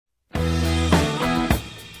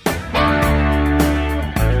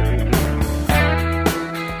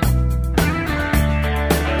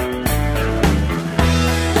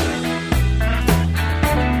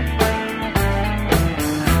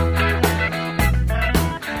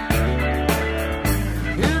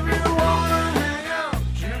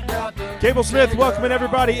Cable Smith welcoming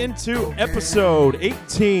everybody into episode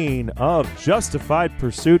 18 of Justified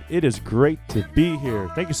Pursuit. It is great to be here.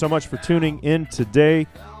 Thank you so much for tuning in today.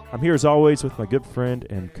 I'm here as always with my good friend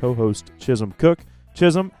and co-host Chisholm Cook.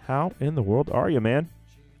 Chisholm, how in the world are you, man?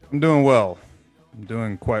 I'm doing well. I'm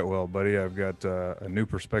doing quite well, buddy. I've got a new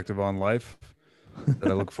perspective on life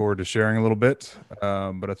that I look forward to sharing a little bit.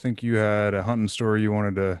 But I think you had a hunting story you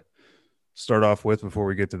wanted to start off with before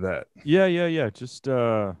we get to that. Yeah. Just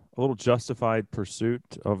a little Justified Pursuit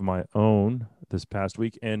of my own this past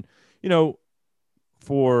week. And, you know,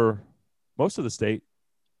 for most of the state,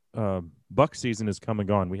 buck season is come and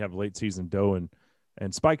gone. We have late season doe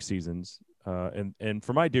and spike seasons. And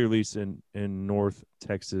for my deer lease in North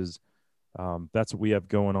Texas, that's what we have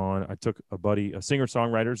going on. I took a buddy, a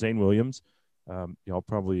singer-songwriter, Zane Williams. Y'all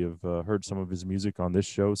probably have heard some of his music on this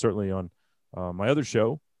show, certainly on my other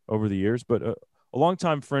show over the years, but a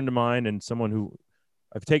longtime friend of mine and someone who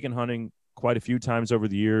I've taken hunting quite a few times over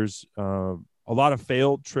the years. A lot of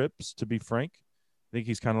failed trips, to be frank. I think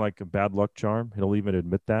he's kind of like a bad luck charm. He'll even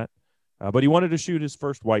admit that. But he wanted to shoot his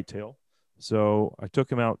first whitetail. So I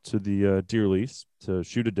took him out to the deer lease to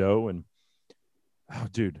shoot a doe. And, oh,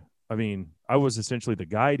 dude, I mean, I was essentially the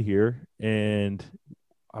guide here. And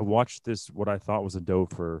I watched this, what I thought was a doe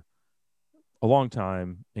for a long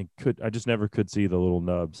time, and I just never could see the little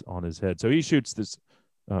nubs on his head. So he shoots this,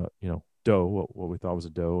 doe, what we thought was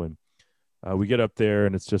a doe. And we get up there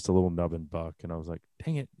and it's just a little nubbin buck. And I was like,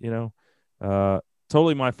 dang it,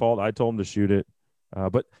 totally my fault. I told him to shoot it.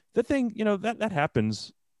 But the thing, that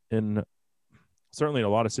happens certainly in a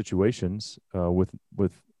lot of situations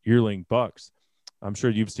with yearling bucks. I'm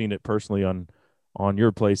sure you've seen it personally on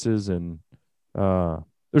your places, and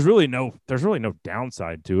there's really no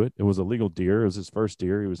downside to it. It was a legal deer. It was his first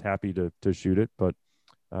deer. He was happy to shoot it, but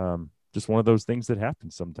just one of those things that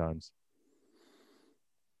happens sometimes.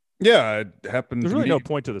 Yeah, it happened. There's really no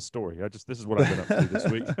point to the story. This is what I've been up to this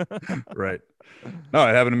week. Right. No,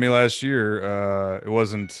 it happened to me last year. It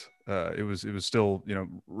wasn't. It was still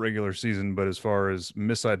regular season, but as far as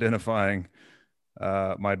misidentifying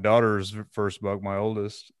my daughter's first buck, my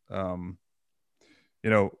oldest, I've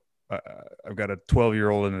got a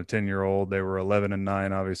 12-year-old and a 10-year-old. They were 11 and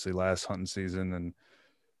 9, obviously, last hunting season, and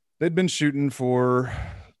they'd been shooting for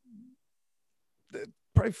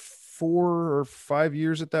probably 4 or 5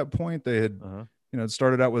 years at that point. They had,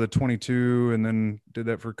 started out with a 22 and then did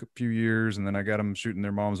that for a few years, and then I got them shooting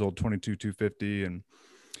their mom's old 22 250. And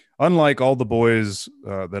unlike all the boys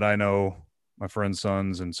that I know, my friends'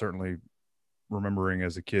 sons, and certainly remembering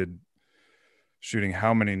as a kid shooting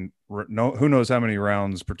who knows how many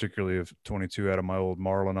rounds, particularly of 22 out of my old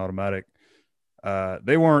Marlin automatic.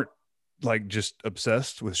 They weren't like just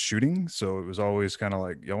obsessed with shooting. So it was always kind of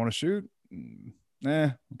like, y'all want to shoot?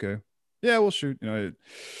 Okay. Yeah, we'll shoot. I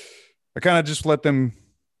kind of just let them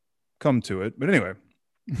come to it. But anyway,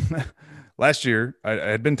 last year I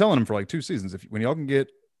had been telling them for like 2 seasons, when y'all can get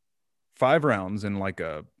 5 rounds in like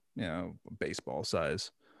a, baseball size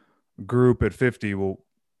group at 50,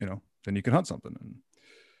 then you can hunt something. And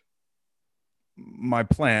my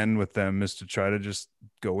plan with them is to try to just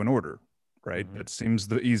go in order, right? Mm-hmm. It seems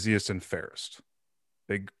the easiest and fairest.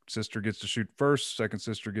 Big sister gets to shoot first, second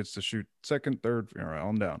sister gets to shoot second, third,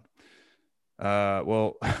 on down.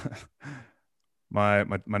 Well, my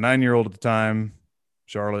 9-year-old at the time,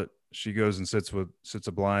 Charlotte, she goes and sits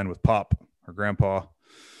a blind with Pop, her grandpa,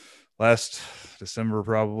 last December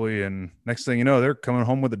probably, and next thing you know, they're coming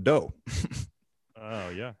home with a doe. Oh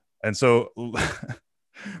yeah. And so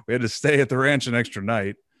we had to stay at the ranch an extra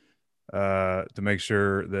night to make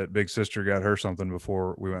sure that big sister got her something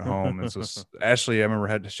before we went home. And so Ashley, I remember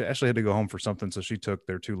Ashley had to go home for something. So she took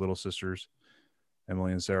their 2 little sisters,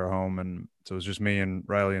 Emily and Sarah, home. And so it was just me and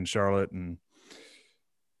Riley and Charlotte. And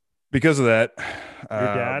because of that,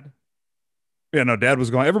 your dad? Yeah, no, dad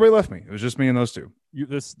was gone. Everybody left me. It was just me and those 2.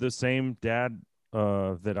 The same dad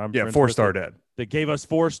that I'm 4-star dad that gave us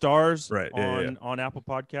 4 stars right on Apple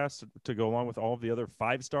Podcasts to go along with all of the other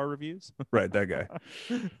 5-star reviews. Right, that guy.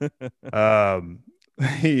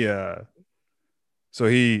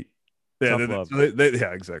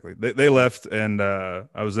 Exactly. They left, and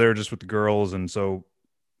I was there just with the girls, and so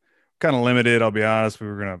kind of limited. I'll be honest. We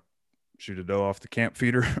were gonna shoot a doe off the camp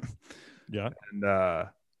feeder. Yeah, and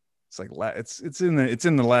it's like it's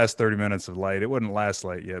in the last 30 minutes of light. It wasn't last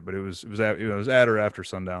light yet, but it was at or after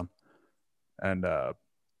sundown, and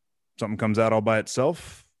something comes out all by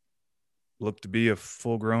itself. Looked to be a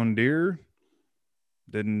full-grown deer.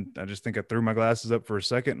 I just think I threw my glasses up for a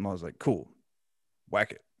second, and I was like, cool,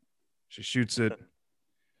 whack it. She shoots it.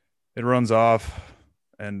 It runs off,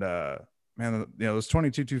 and man, those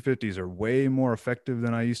 22 250s are way more effective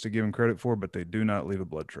than I used to give them credit for, but they do not leave a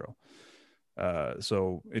blood trail.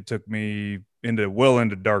 So it took me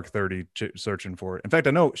into dark 30 searching for it. In fact,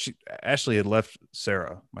 I know Ashley had left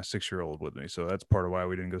Sarah, my 6-year-old, with me. So that's part of why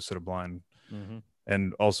we didn't go sit a blind. Mm-hmm.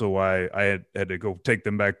 And also why I had to go take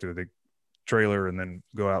them back to the trailer and then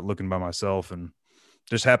go out looking by myself, and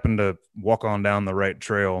just happened to walk on down the right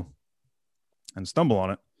trail and stumble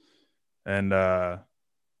on it. And,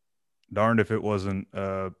 darned if it wasn't,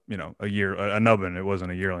 a nubbin. It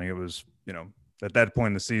wasn't a yearling. It was, at that point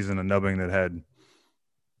in the season, a nubbing that had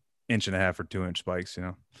 1.5 or 2 inch spikes,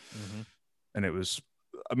 mm-hmm. And it was,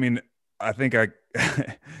 I think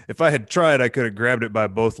if I had tried, I could have grabbed it by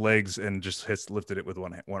both legs and just lifted it with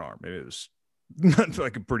one arm. Maybe it was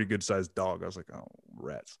like a pretty good sized dog. I was like, oh,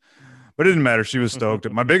 rats. But it didn't matter. She was stoked.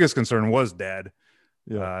 My biggest concern was Dad.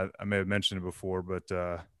 Yeah. I may have mentioned it before, but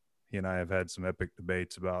he and I have had some epic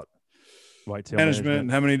debates about whitetail management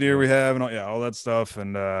and how many deer we have and all that stuff.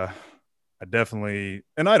 And I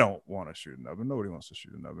don't want to shoot a nubbin. Nobody wants to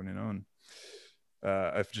shoot a nubbin, and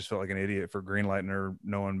I just felt like an idiot for greenlighting her,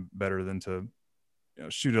 knowing better than to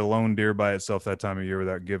shoot a lone deer by itself that time of year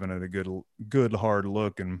without giving it a good hard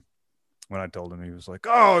look. And when I told him, he was like,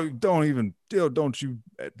 oh, don't you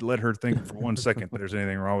let her think for 1 second that there's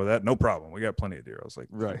anything wrong with that. No problem. We got plenty of deer. I was like,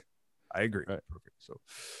 right. I agree. Right. Okay. So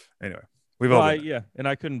anyway, and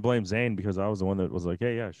I couldn't blame Zane because I was the one that was like,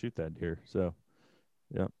 hey, yeah, shoot that deer. So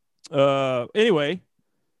yeah. Anyway,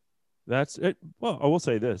 that's it. Well, I will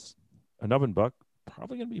say this: a nubbin buck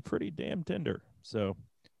probably gonna be pretty damn tender. So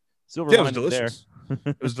silver lining it was delicious.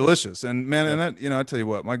 It was delicious, and man, yeah. And that I tell you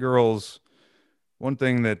what, my girls. One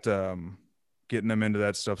thing that getting them into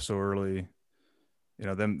that stuff so early,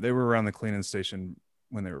 they were around the cleaning station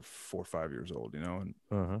when they were 4 or 5 years old, and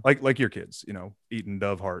like your kids, eating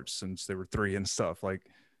dove hearts since they were 3 and stuff. Like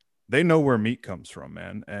they know where meat comes from,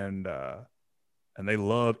 man, and they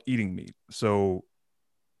love eating meat. So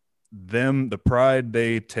the pride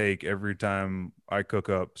they take every time I cook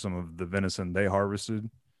up some of the venison they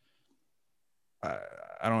harvested, I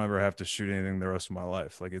don't ever have to shoot anything the rest of my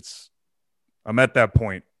life. Like I'm at that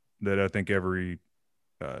point that I think every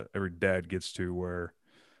dad gets to, where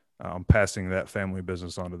I'm passing that family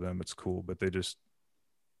business on to them. It's cool, but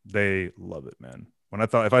they love it, man.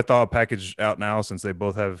 If I thaw a package out now, since they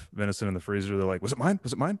both have venison in the freezer, they're like, was it mine?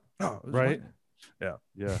 Was it mine? No, right. Mine. Yeah.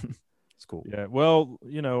 Yeah. It's cool. Yeah. Well,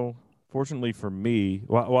 fortunately for me,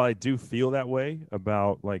 while I do feel that way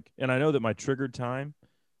about and I know that my trigger time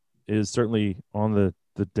is certainly on the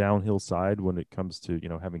downhill side when it comes to,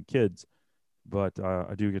 having kids. But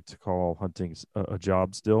I do get to call hunting a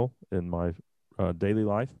job still in my daily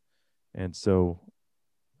life, and so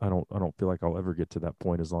I don't feel like I'll ever get to that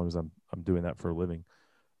point as long as I'm doing that for a living.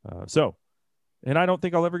 And I don't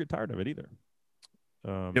think I'll ever get tired of it either.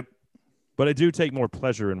 Yep. But I do take more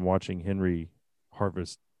pleasure in watching Henry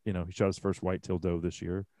harvest. He shot his first whitetail doe this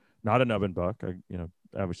year, not a nubbin buck. I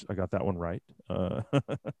got that one right.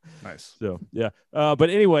 Nice. So yeah.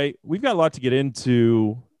 But anyway, we've got a lot to get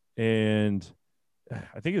into. And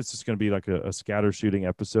I think it's just going to be like a scatter shooting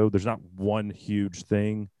episode. There's not one huge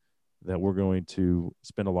thing that we're going to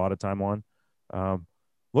spend a lot of time on.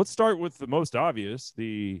 Let's start with the most obvious,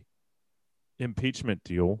 the impeachment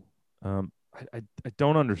deal. I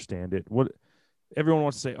don't understand it. What everyone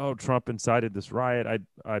wants to say, oh, Trump incited this riot.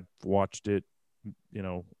 I watched it,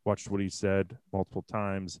 watched what he said multiple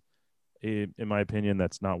times. In my opinion,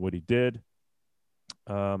 that's not what he did.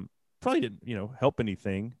 Probably didn't, help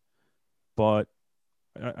anything. But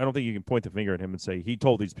I don't think you can point the finger at him and say he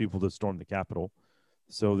told these people to storm the Capitol.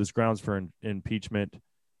 So there's grounds for impeachment.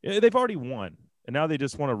 They've already won, and now they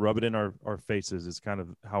just want to rub it in our faces is kind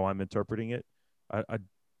of how I'm interpreting it. I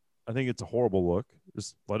think it's a horrible look.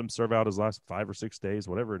 Just let him serve out his last 5 or 6 days,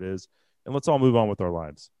 whatever it is, and let's all move on with our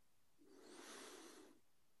lives.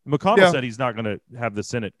 McConnell said he's not going to have the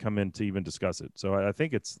Senate come in to even discuss it. So I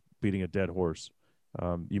think it's beating a dead horse.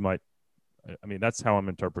 That's how I'm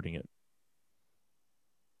interpreting it.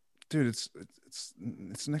 Dude, it's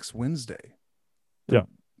next Wednesday. Yeah.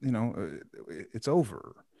 It's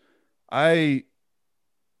over. I'll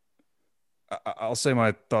say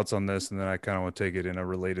my thoughts on this, and then I kind of want to take it in a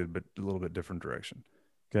related but a little bit different direction.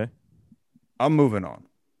 Okay. I'm moving on.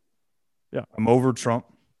 Yeah. I'm over Trump.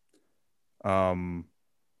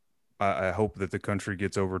 I hope that the country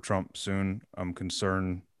gets over Trump soon. I'm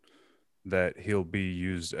concerned that he'll be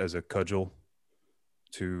used as a cudgel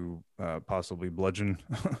to possibly bludgeon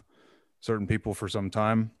certain people for some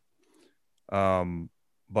time.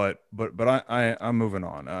 But I'm moving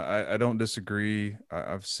on. I don't disagree.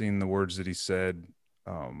 I've seen the words that he said.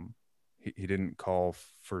 He didn't call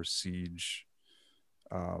for siege.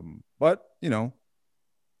 But, you know,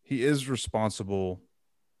 he is responsible,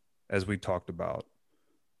 as we talked about,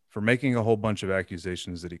 for making a whole bunch of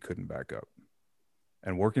accusations that he couldn't back up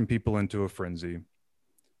and working people into a frenzy.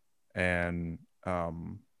 And,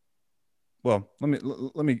 well,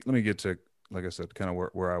 let me get to, like I said, kind of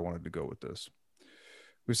where I wanted to go with this.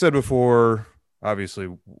 We've said before, obviously,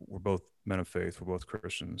 we're both men of faith, we're both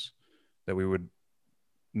Christians, that we would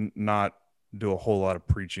not do a whole lot of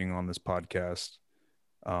preaching on this podcast.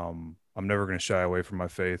 I'm never going to shy away from my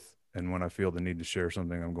faith, and when I feel the need to share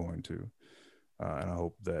something, I'm going to. And I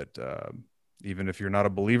hope that even if you're not a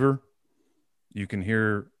believer, you can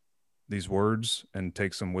hear these words and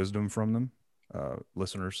take some wisdom from them.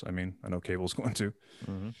 Listeners, I mean, I know Cable's going to.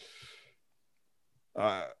 Mm-hmm.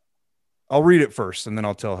 I'll read it first, and then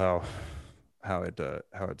I'll tell how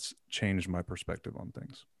it's changed my perspective on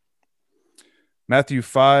things. Matthew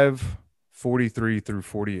 5:43 through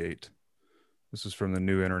 48. This is from the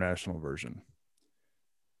New International Version.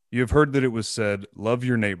 You have heard that it was said, love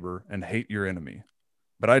your neighbor and hate your enemy.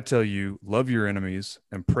 But I tell you, love your enemies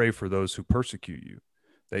and pray for those who persecute you,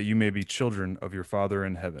 that you may be children of your Father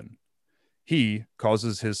in heaven. He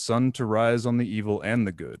causes his sun to rise on the evil and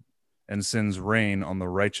the good, and sends rain on the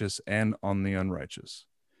righteous and on the unrighteous.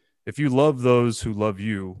 If you love those who love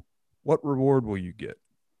you, what reward will you get?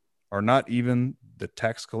 Are not even the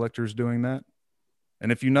tax collectors doing that?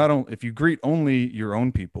 And if you greet only your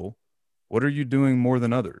own people, what are you doing more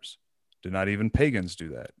than others? Do not even pagans do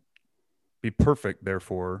that? Be perfect,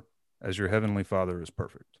 therefore, as your heavenly Father is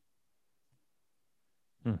perfect.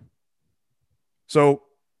 So,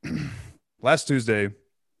 last Tuesday,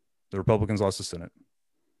 the Republicans lost the Senate.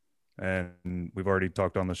 And we've already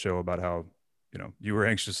talked on the show about how, you know, you were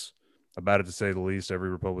anxious about it, to say the least. Every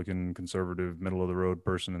Republican, conservative, middle-of-the-road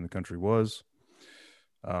person in the country was.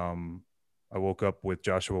 I woke up with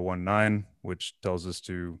Joshua 1:9, which tells us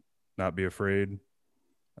to not be afraid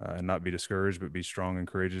and not be discouraged, but be strong and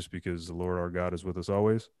courageous, because the Lord our God is with us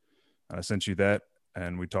always. And I sent you that,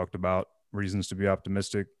 and we talked about reasons to be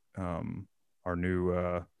optimistic. Our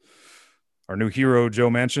new hero, Joe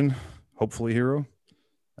Manchin, hopefully hero,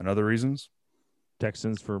 and other reasons.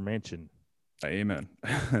 Texans for Manchin. Amen.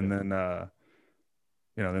 And then,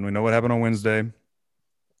 then we know what happened on Wednesday.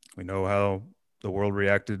 We know how the world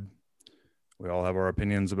reacted. We all have our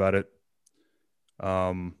opinions about it.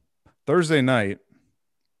 Thursday night,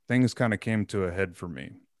 things kind of came to a head for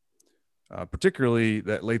me, particularly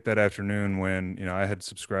that late that afternoon when, you know, I had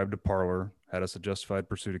subscribed to Parler, had us a Justified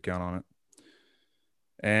Pursuit account on it.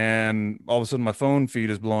 And all of a sudden my phone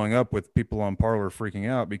feed is blowing up with people on Parler freaking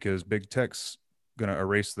out because big tech's going to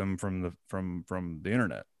erase them from the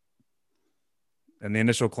internet. And the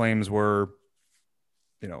initial claims were,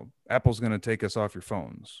 you know, Apple's going to take us off your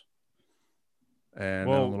phones. And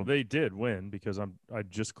well, they did win, because I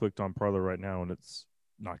just clicked on Parler right now and it's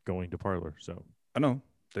not going to Parler. So I know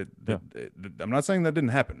I'm not saying that didn't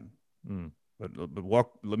happen, but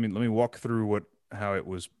let me walk through how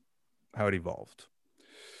it evolved.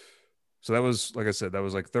 So that was, like I said, that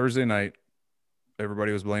was like Thursday night.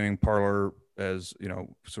 Everybody was blaming Parler as, you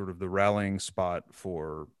know, sort of the rallying spot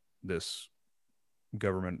for this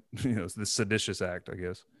government, you know, this seditious act, I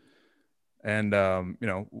guess. And, you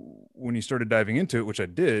know, when you started diving into it, which I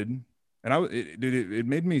did, and it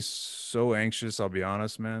made me so anxious. I'll be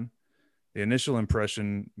honest, man. The initial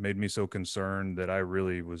impression made me so concerned that I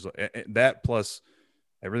really was, that plus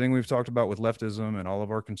everything we've talked about with leftism and all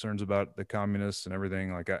of our concerns about the communists and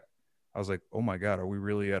everything. Like I was like, oh my God, are we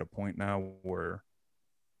really at a point now where,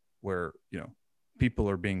 you know, people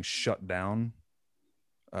are being shut down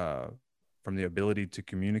from the ability to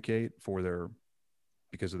communicate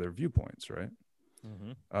because of their viewpoints, right?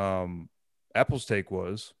 Mm-hmm. Apple's take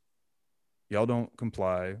was, y'all don't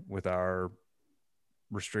comply with our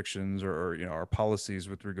restrictions or you know, our policies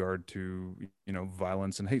with regard to, you know,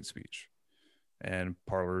 violence and hate speech. And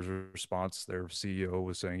Parler's response, their CEO,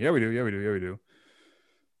 was saying, yeah, we do.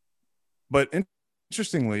 But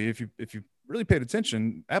interestingly, if you really paid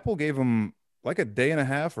attention, Apple gave them like a day and a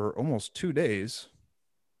half or almost 2 days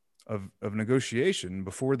of negotiation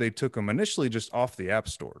before they took them initially just off the App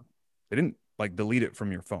Store. They didn't like delete it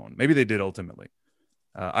from your phone. Maybe they did ultimately.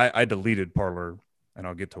 I deleted Parler, and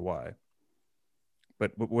I'll get to why.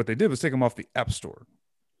 But what they did was take them off the App Store.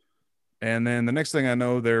 And then the next thing I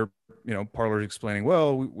know, they're, you know, Parler's explaining,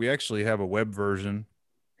 well, we actually have a web version.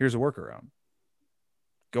 Here's a workaround.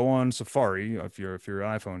 Go on Safari if you're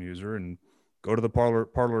an iPhone user, and go to the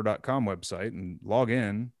parler.com website and log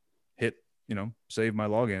in, hit, you know, save my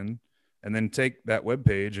login, and then take that web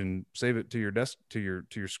page and save it to your desk, to your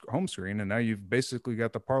home screen. And now you've basically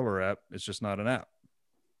got the Parler app. It's just not an app.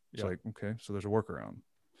 It's like, okay, so there's a workaround.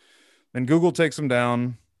 Then Google takes them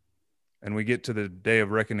down, and we get to the day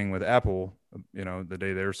of reckoning with Apple, the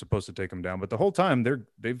day they're supposed to take them down. But the whole time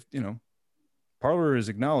they've Parler is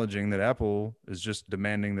acknowledging that Apple is just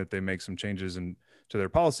demanding that they make some changes to their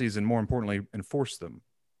policies, and more importantly, enforce them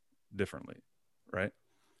differently, right?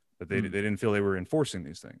 But they didn't feel they were enforcing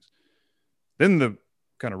these things. Then the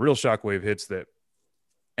kind of real shockwave hits that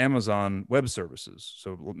Amazon Web Services.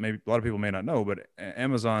 So maybe a lot of people may not know, but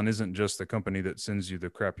Amazon isn't just the company that sends you the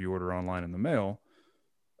crap you order online in the mail.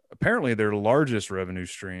 Apparently, their largest revenue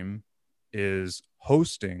stream is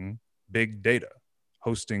hosting big data,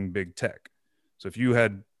 hosting big tech. So if you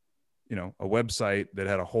had, a website that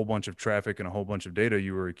had a whole bunch of traffic and a whole bunch of data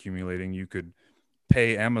you were accumulating, you could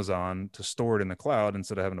pay Amazon to store it in the cloud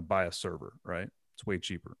instead of having to buy a server, right? It's way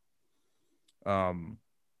cheaper. All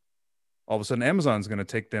of a sudden, Amazon's going to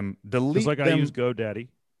take them, delete them. I use GoDaddy.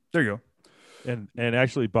 There you go. And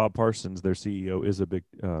actually, Bob Parsons, their CEO, is a big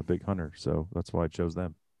hunter, so that's why I chose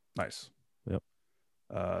them. Nice. Yep.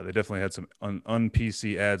 They definitely had some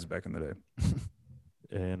un-PC ads back in the day.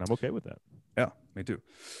 And I'm okay with that. Yeah, me too.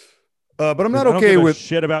 But I'm not okay with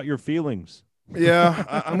shit about your feelings. Yeah,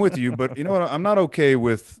 I'm with you, but you know what? I'm not okay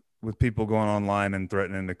with people going online and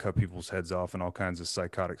threatening to cut people's heads off and all kinds of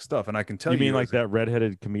psychotic stuff. And I can tell you, mean like that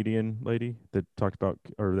redheaded comedian lady that talked about,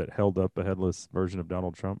 or that held up a headless version of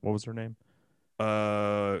Donald Trump? What was her name?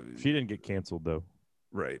 She didn't get canceled though.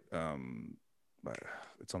 Right.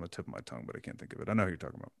 It's on the tip of my tongue, but I can't think of it. I know who you're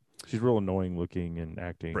talking about. She's real annoying looking and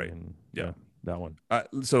acting. Right. And yeah, that one.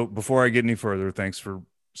 So before I get any further, thanks for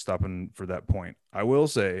stopping for that point. I will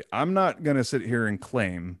say I'm not going to sit here and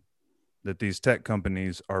claim that these tech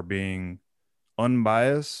companies are being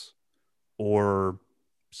unbiased or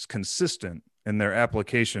consistent in their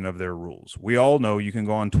application of their rules. We all know you can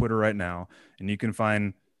go on Twitter right now and you can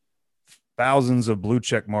find thousands of blue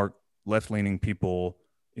check mark left-leaning people,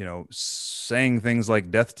 saying things like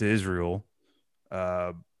death to Israel.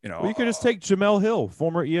 Well, you could just take Jamel Hill,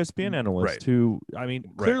 former ESPN analyst, right. who,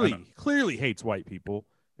 clearly hates white people,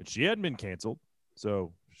 and she hadn't been canceled.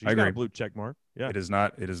 So she's got a blue check mark. Yeah. It is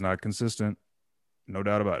not consistent. No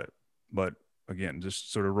doubt about it. But again,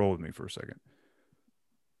 just sort of roll with me for a second.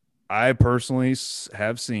 I personally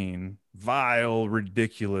have seen vile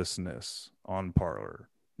ridiculousness on Parler.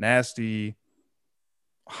 Nasty,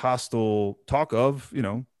 hostile talk of,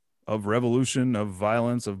 of revolution, of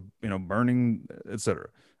violence, of, burning, etc.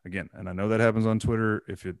 Again, and I know that happens on Twitter.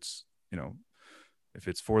 If it's, if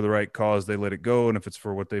it's for the right cause, they let it go. And if it's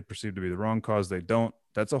for what they perceive to be the wrong cause, they don't.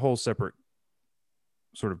 That's a whole separate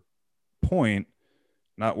sort of point,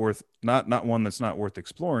 not one that's not worth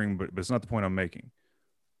exploring, but it's not the point I'm making.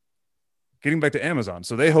 Getting back to Amazon.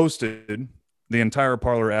 So they hosted the entire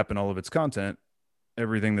Parler app and all of its content,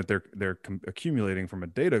 everything that they're accumulating from a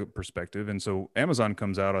data perspective. And so Amazon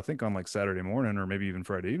comes out, I think on like Saturday morning or maybe even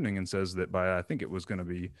Friday evening, and says that by, I think it was going to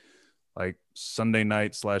be like Sunday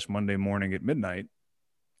night / Monday morning at midnight,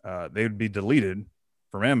 they would be deleted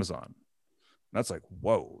from Amazon. And that's like,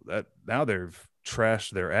 whoa, that now they've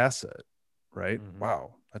trashed their asset, right? Mm-hmm.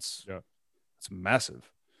 Wow. That's massive.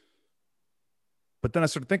 But then I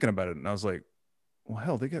started thinking about it and I was like, well,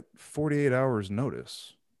 hell, they get 48 hours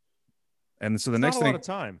notice. And so the next thing, a lot of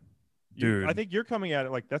time, dude, I think you're coming at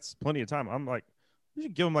it like that's plenty of time. I'm like, you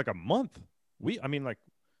should give them like a month.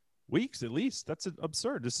 Weeks at least. That's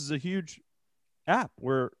absurd. This is a huge app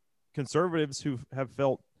where conservatives who have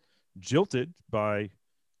felt jilted by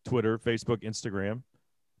Twitter, Facebook, Instagram,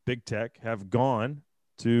 big tech have gone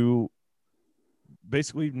to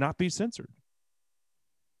basically not be censored.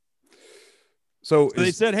 So they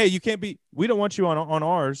said, hey, you can't be, we don't want you on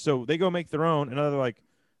ours. So they go make their own. And they're like,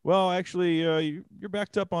 well, actually, you're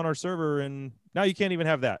backed up on our server and now you can't even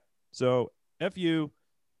have that. So F you.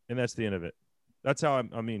 And that's the end of it. That's how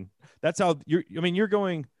that's how you're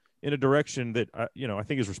going in a direction that, I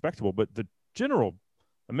think is respectable, but the general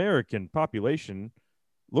American population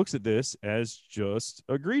looks at this as just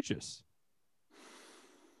egregious.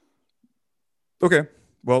 Okay.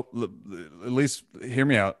 Well, at least hear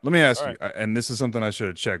me out. Let me ask you, and this is something I should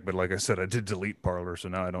have checked, but like I said, I did delete Parler, so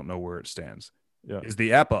now I don't know where it stands. Yeah. Is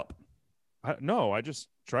the app up? No, I just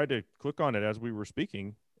tried to click on it as we were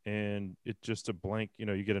speaking, and it's just a blank,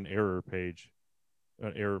 you get an error page,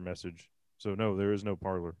 an error message. So no, there is no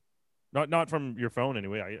Parler. Not from your phone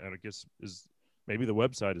anyway. I guess maybe the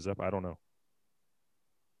website is up. I don't know.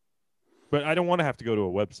 But I don't want to have to go to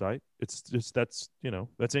a website. It's just that's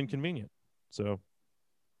inconvenient. So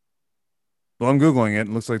well, I'm Googling it. It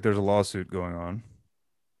looks like there's a lawsuit going on.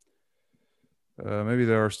 Maybe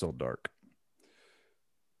they are still dark.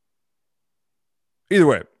 Either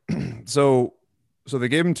way, so they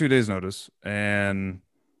gave him 2 days notice, and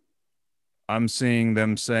I'm seeing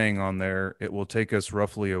them saying on there it will take us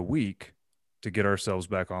roughly a week to get ourselves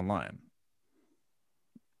back online.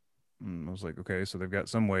 And I was like, okay, so they've got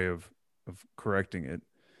some way of correcting it.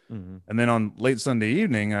 Mm-hmm. And then on late Sunday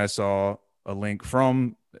evening, I saw a link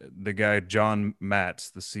from the guy John Matz,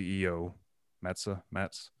 the CEO, Matz,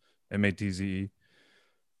 Matze,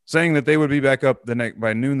 saying that they would be back up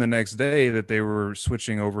by noon the next day, that they were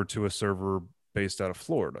switching over to a server based out of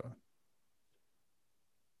Florida.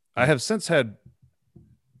 I have since had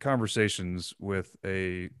conversations with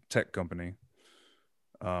a tech company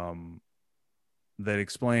that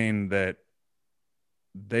explain that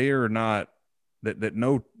they are not that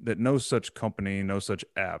no such company, no such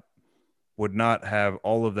app would not have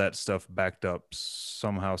all of that stuff backed up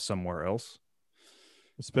somehow somewhere else,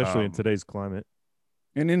 especially in today's climate.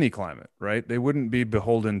 In any climate, right? They wouldn't be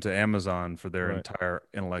beholden to Amazon for their Right. entire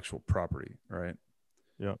intellectual property, right?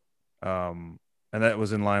 Yeah. And that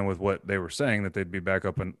was in line with what they were saying, that they'd be back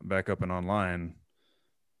up and online.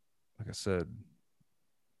 Like I said,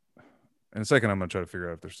 in a second, I'm going to try to figure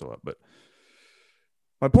out if they're still up. But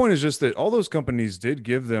my point is just that all those companies did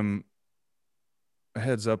give them a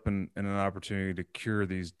heads up and an opportunity to cure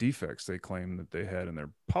these defects they claim that they had in their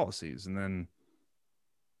policies. And then,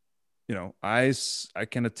 you know, I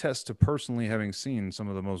can attest to personally having seen some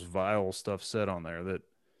of the most vile stuff said on there that,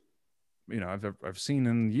 you know, I've seen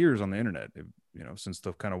in years on the internet, you know, since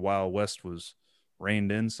the kind of Wild West was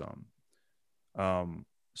reined in some.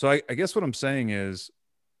 So I guess what I'm saying is,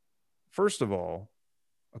 first of all,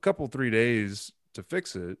 a couple 3 days to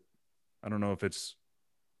fix it. I don't know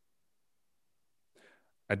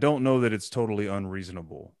that it's totally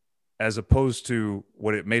unreasonable, as opposed to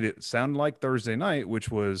what it made it sound like Thursday night, which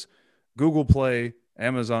was Google Play,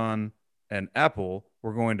 Amazon, and Apple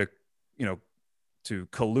were going to, you know, to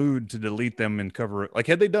collude to delete them and cover it. Like,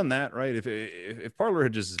 had they done that, right? If Parler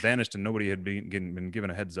had just vanished and nobody had been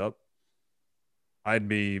given a heads up, I'd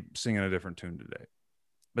be singing a different tune today.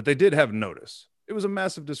 But they did have notice. It was a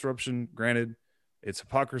massive disruption. Granted, it's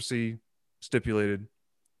hypocrisy stipulated,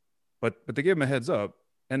 but they gave them a heads up.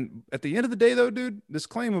 And at the end of the day, though, dude, this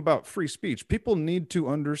claim about free speech, people need to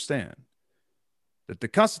understand that the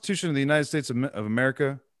Constitution of the United States of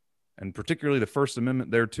America, and particularly the First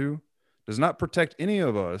Amendment thereto, does not protect any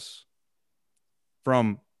of us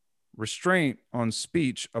from restraint on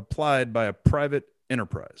speech applied by a private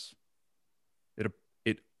enterprise.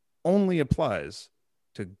 It only applies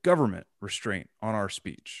to government restraint on our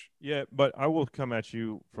speech. Yeah, but I will come at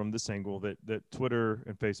you from this angle that Twitter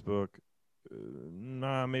and Facebook,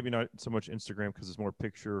 maybe not so much Instagram because it's more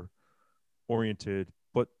picture oriented,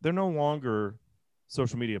 but they're no longer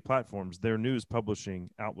social media platforms. They're news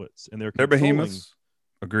publishing outlets, and they're behemoths.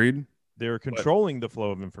 Agreed. They're controlling the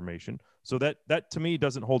flow of information. So that to me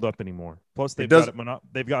doesn't hold up anymore. Plus, they've got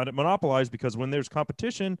it monopolized, because when there's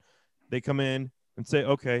competition, they come in and say,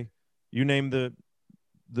 okay, you name the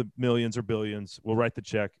millions or billions, we'll write the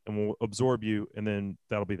check and we'll absorb you, and then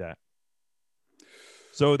that'll be that.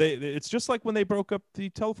 So it's just like when they broke up the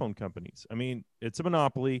telephone companies. I mean, it's a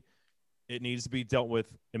monopoly. It needs to be dealt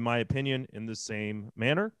with, in my opinion, in the same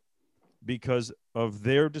manner, because of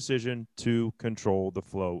their decision to control the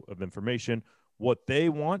flow of information. What they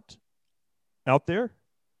want out there,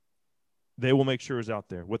 they will make sure is out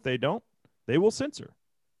there. What they don't, they will censor.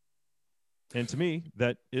 And to me,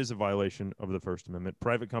 that is a violation of the First Amendment,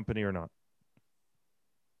 private company or not.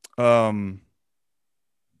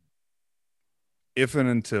 If and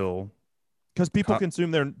until, because people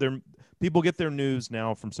consume their people get their news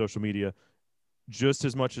now from social media just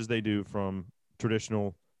as much as they do from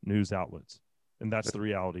traditional news outlets, and that's the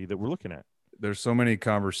reality that we're looking at. There's so many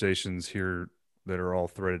conversations here that are all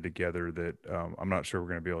threaded together that I'm not sure we're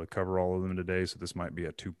going to be able to cover all of them today. So this might be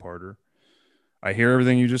a two-parter. I hear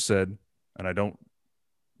everything you just said, and I don't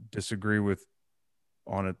disagree with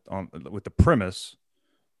the premise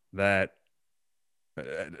that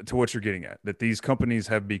to what you're getting at, that these companies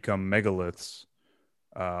have become megaliths,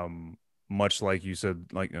 much like you said,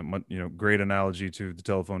 like, great analogy to the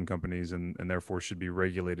telephone companies, and therefore should be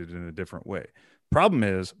regulated in a different way. Problem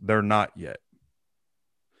is, they're not yet.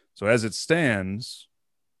 So as it stands,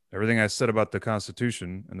 everything I said about the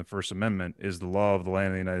Constitution and the First Amendment is the law of the land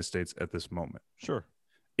of the United States at this moment. Sure.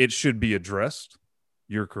 It should be addressed.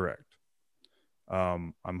 You're correct.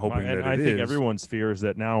 I'm hoping that I think everyone's fear is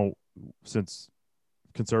that now, since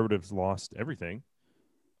conservatives lost everything,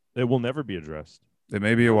 it will never be addressed. It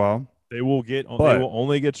may be a while. They will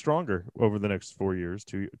only get stronger over the next 4 years,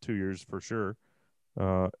 two years for sure.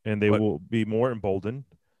 and they will be more emboldened.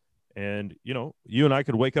 And you and I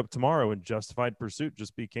could wake up tomorrow and Justified Pursuit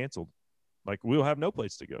just be canceled. Like we'll have no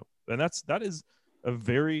place to go, and that is a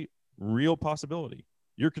very real possibility.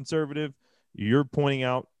 You're conservative. You're pointing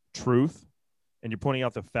out truth, and you're pointing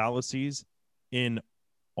out the fallacies in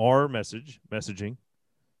our messaging.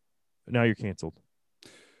 Now you're canceled.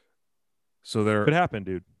 So there could happen,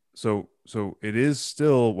 dude. So it is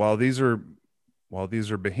still, while these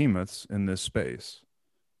are behemoths in this space,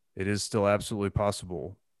 it is still absolutely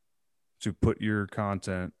possible to put your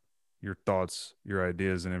content, your thoughts, your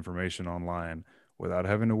ideas, and information online without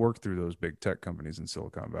having to work through those big tech companies in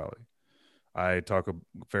Silicon Valley. I talk a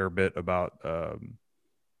fair bit about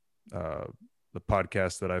the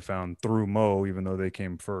podcast that I found through Mo, even though they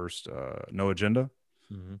came first, No Agenda.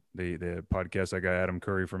 Mm-hmm. The podcast that guy Adam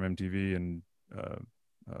Curry from MTV and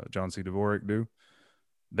John C. Dvorak do.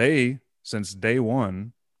 They, since day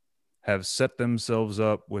one, have set themselves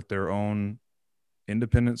up with their own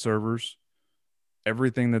independent servers.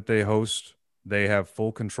 Everything that they host, they have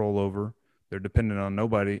full control over. They're dependent on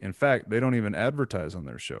nobody. In fact, they don't even advertise on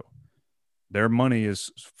their show. Their money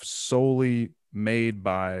is solely made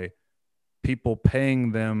by people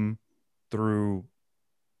paying them through,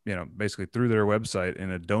 basically through their website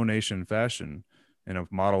in a donation fashion, in a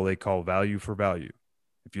model they call value for value.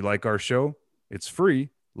 If you like our show, it's free.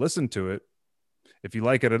 Listen to it. If you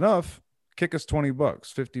like it enough, kick us $20,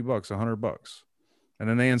 $50, $100. And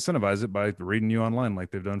then they incentivize it by reading you online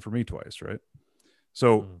like they've done for me twice, right?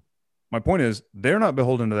 So my point is, they're not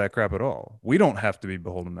beholden to that crap at all. We don't have to be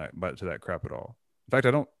beholden to that crap at all. In fact,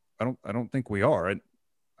 I don't think we are.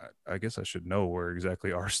 I guess I should know where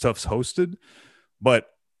exactly our stuff's hosted, but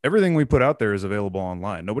everything we put out there is available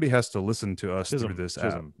online. Nobody has to listen to us through this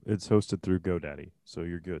app. It's hosted through GoDaddy, so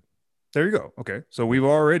you're good. There you go. Okay, so we've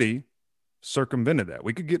already circumvented that.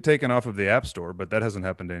 We could get taken off of the App Store, but that hasn't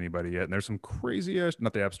happened to anybody yet. And there's some crazy ass,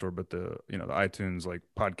 not the App Store, but the the iTunes like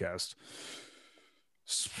podcast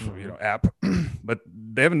app, but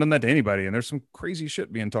they haven't done that to anybody. And there's some crazy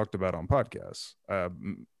shit being talked about on podcasts.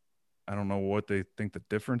 I don't know what they think the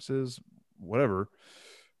difference is. Whatever.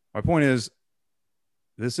 My point is,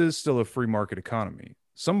 this is still a free market economy.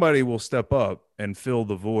 Somebody will step up and fill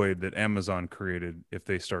the void that Amazon created if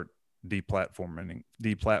they start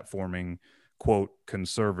deplatforming quote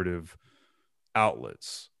conservative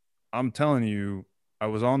outlets. I'm telling you, I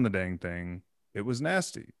was on the dang thing. It was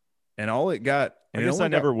nasty. And all it got, I guess I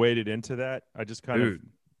never waded into that. I just kind of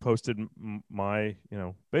posted my,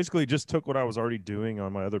 basically just took what I was already doing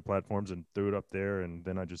on my other platforms and threw it up there. And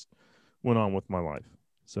then I just went on with my life.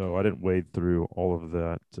 So I didn't wade through all of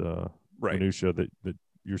that minutia that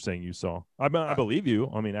you're saying you saw. I believe you.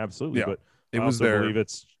 I mean, absolutely. Yeah, but I also believe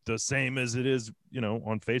it's the same as it is,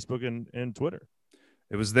 on Facebook and Twitter.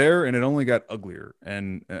 It was there, and it only got uglier.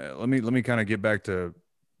 And let me kind of get back to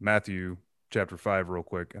Matthew chapter 5 real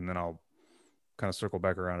quick, and then I'll kind of circle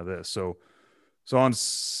back around to this. So on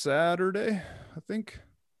Saturday, I think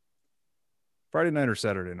Friday night or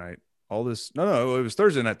Saturday night, all this, no, it was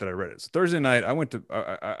Thursday night that I read it. So Thursday night,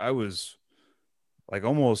 I was like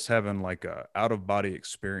almost having like a out of body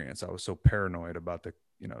experience. I was so paranoid about the,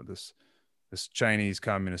 this Chinese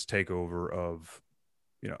communist takeover of,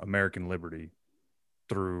 American liberty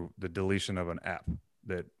through the deletion of an app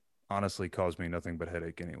that honestly caused me nothing but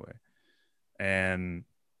headache anyway. And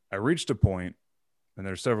I reached a point, and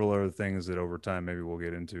there's several other things that over time maybe we'll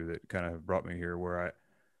get into that kind of brought me here, where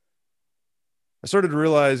I started to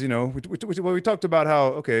realize, we talked about how,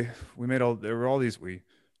 okay,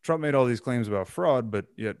 Trump made all these claims about fraud, but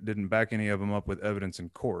yet didn't back any of them up with evidence in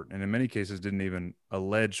court. And in many cases didn't even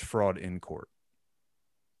allege fraud in court,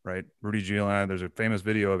 right? Rudy Giuliani, there's a famous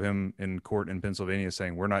video of him in court in Pennsylvania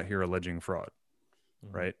saying, we're not here alleging fraud,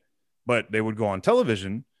 right? But they would go on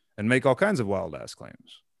television and make all kinds of wild ass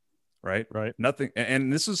claims, right? Right. Nothing.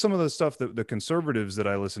 And this is some of the stuff that the conservatives that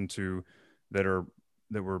I listen to that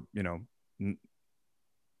were,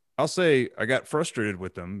 I'll say I got frustrated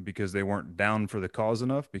with them because they weren't down for the cause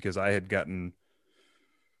enough, because I had gotten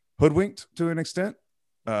hoodwinked to an extent,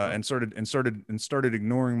 and started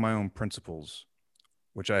ignoring my own principles,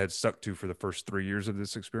 which I had stuck to for the first 3 years of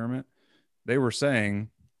this experiment. They were saying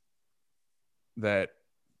that,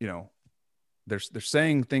 they're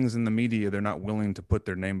saying things in the media they're not willing to put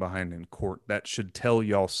their name behind in court. That should tell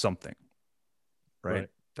y'all something, right?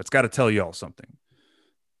 That's got to tell y'all something.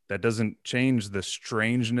 That doesn't change the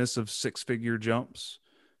strangeness of six-figure jumps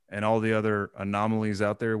and all the other anomalies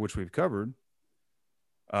out there, which we've covered.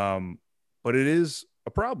 But it is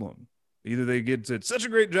a problem. Either they did such a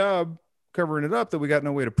great job covering it up that we got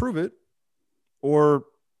no way to prove it, or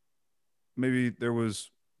maybe there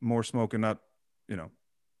was more smoke and not,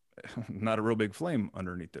 not a real big flame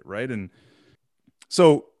underneath it, right? And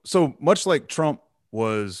so much like Trump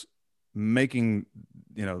was making,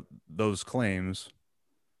 those claims,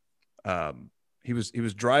 he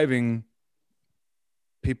was driving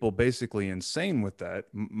people basically insane with that,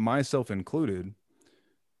 myself included.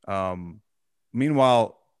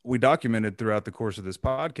 Meanwhile, we documented throughout the course of this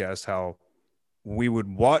podcast how we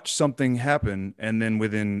would watch something happen, and then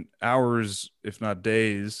within hours, if not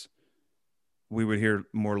days, we would hear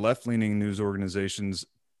more left-leaning news organizations,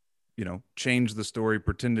 change the story,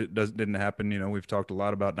 pretend it didn't happen. We've talked a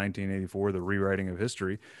lot about 1984, the rewriting of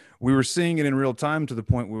history. We were seeing it in real time to the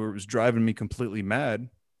point where it was driving me completely mad.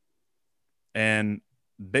 And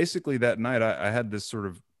basically that night, I had this sort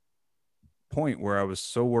of point where I was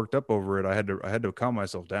so worked up over it, I had to calm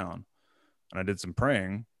myself down, and I did some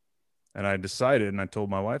praying, and I decided, and I told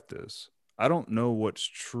my wife this: I don't know what's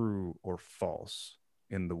true or false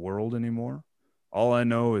in the world anymore. All I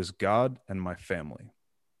know is God and my family.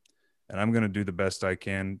 And I'm going to do the best I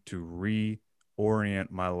can to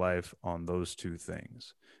reorient my life on those two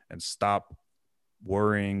things and stop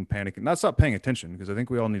worrying, panicking, not stop paying attention, because I think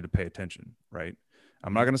we all need to pay attention, right?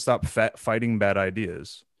 I'm not going to stop fighting bad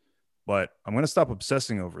ideas, but I'm going to stop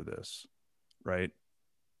obsessing over this, right?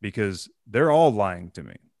 Because they're all lying to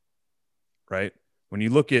me, right? When you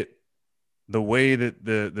look at the way that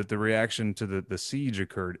the reaction to the siege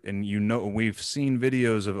occurred, and we've seen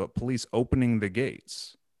videos of police opening the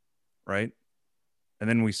gates, right? And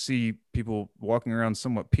then we see people walking around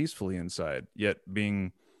somewhat peacefully inside, yet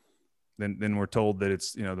being then we're told that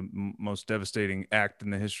it's the most devastating act in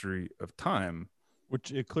the history of time,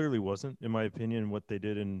 which it clearly wasn't. In my opinion, what they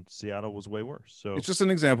did in Seattle was way worse. So it's just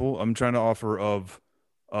an example I'm trying to offer of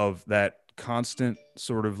that constant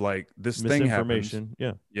sort of like this thing happens.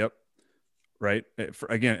 Yeah. Yep. Right.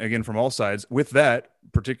 Again, from all sides. With that,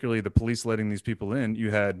 particularly the police letting these people in,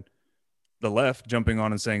 you had the left jumping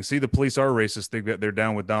on and saying, see, the police are racist. They're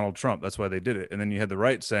down with Donald Trump. That's why they did it. And then you had the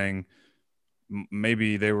right saying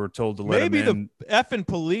maybe they were told to let him in. Maybe the effing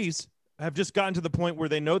police have just gotten to the point where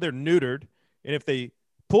they know they're neutered. And if they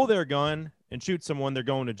pull their gun and shoot someone, they're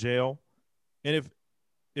going to jail. And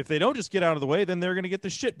if they don't just get out of the way, then they're going to get the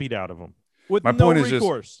shit beat out of them with no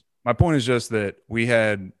recourse. My point is just that we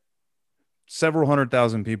had several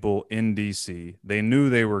 100,000 people in D.C. They knew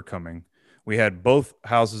they were coming. We had both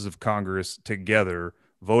houses of Congress together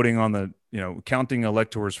voting on counting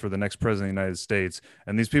electors for the next president of the United States.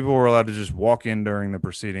 And these people were allowed to just walk in during the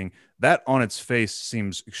proceeding. That on its face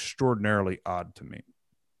seems extraordinarily odd to me.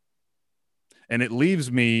 And it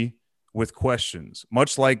leaves me with questions,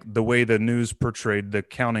 much like the way the news portrayed the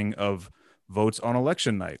counting of votes on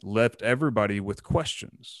election night, left everybody with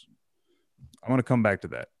questions. I want to come back to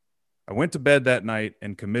that. I went to bed that night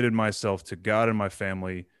and committed myself to God and my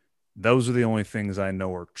family. Those are the only things I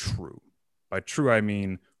know are true. By true, I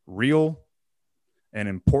mean real and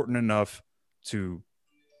important enough to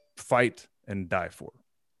fight and die for.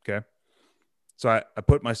 Okay. So I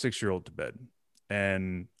put my 6-year-old to bed,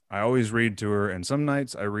 and I always read to her. And some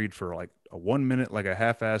nights I read for like a 1 minute, like a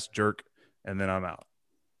half-assed jerk, and then I'm out.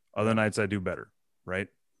 Other nights I do better. Right.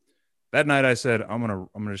 That night I said,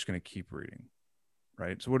 I'm just going to keep reading.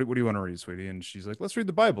 Right. So what do you want to read, sweetie? And she's like, let's read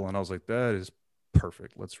the Bible. And I was like, that is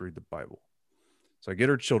perfect. Let's read the Bible. So I get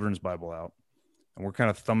her children's Bible out, and we're kind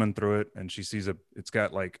of thumbing through it. And she sees it's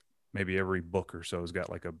got like maybe every book or so has got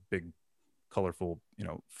like a big, colorful,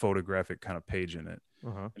 photographic kind of page in it.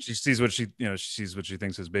 Uh-huh. And she sees what she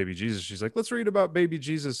thinks is baby Jesus. She's like, let's read about baby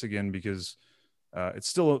Jesus again, because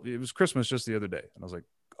it was Christmas just the other day. And I was like,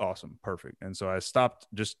 awesome. Perfect. And so I stopped,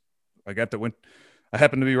 I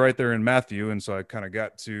happened to be right there in Matthew. And so I kind of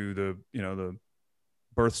got to the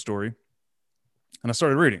birth story, and I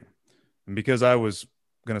started reading. And because I was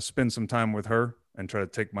going to spend some time with her and try to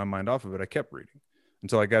take my mind off of it, I kept reading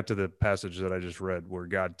until I got to the passage that I just read, where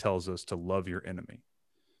God tells us to love your enemy.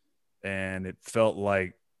 And it felt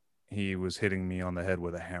like he was hitting me on the head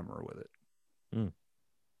with a hammer with it.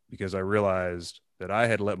 Because I realized that I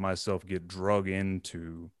had let myself get drug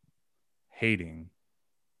into hating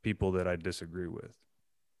people that I disagree with.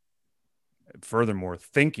 Furthermore,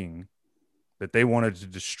 thinking that they wanted to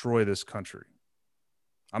destroy this country.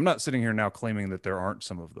 I'm not sitting here now claiming that there aren't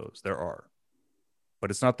some of those. There are. But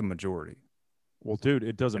it's not the majority. Well, dude,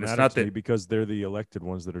 it doesn't matter to me, because they're the elected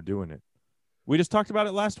ones that are doing it. We just talked about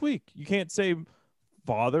it last week. You can't say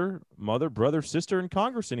father, mother, brother, sister in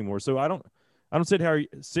Congress anymore. So I don't sit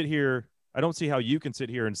here. I don't see how you can sit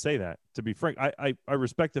here and say that. To be frank, I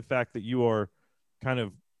respect the fact that you are kind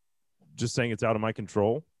of just saying it's out of my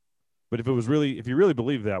control. But if you really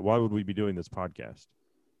believe that, why would we be doing this podcast?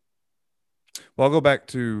 Well, I'll go back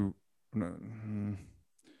to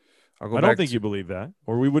I'll go I don't back think to, you believe that,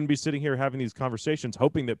 or we wouldn't be sitting here having these conversations,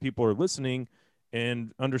 hoping that people are listening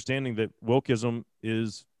and understanding that wokeism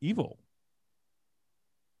is evil.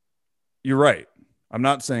 you're right. I'm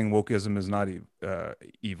not saying wokeism is not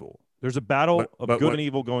evil. There's a battle of good what, and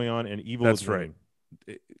evil going on, and evil that's is right.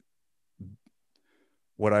 winning.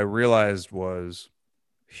 What I realized was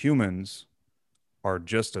humans are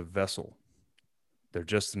just a vessel. They're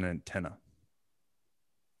just an antenna.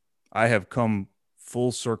 I have come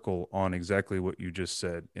full circle on exactly what you just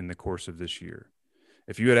said in the course of this year.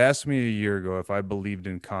 If you had asked me a year ago if I believed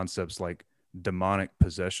in concepts like demonic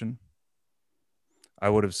possession, I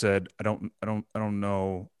would have said, I don't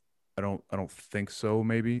know. I don't think so.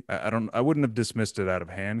 Maybe I wouldn't have dismissed it out of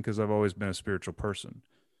hand because I've always been a spiritual person.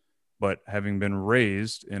 But having been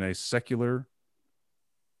raised in a secular,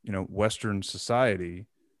 Western society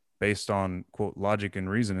based on quote logic and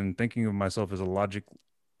reason, and thinking of myself as a logic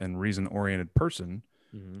and reason oriented person,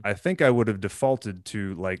 I think I would have defaulted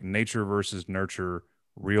to like nature versus nurture,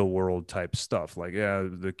 real world type stuff. Like, yeah,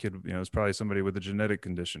 the kid, is probably somebody with a genetic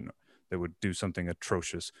condition that would do something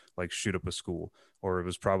atrocious, like shoot up a school, or it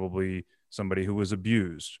was probably somebody who was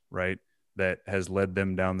abused, right? That has led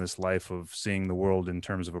them down this life of seeing the world in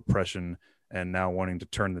terms of oppression and now wanting to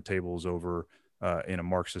turn the tables over in a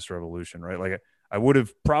Marxist revolution, right? Like, I would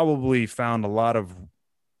have probably found a lot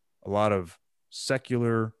of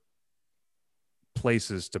secular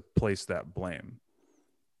places to place that blame.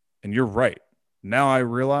 And you're right. Now I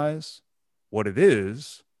realize what it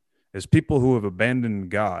is people who have abandoned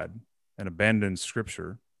God and abandoned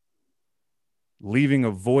scripture, leaving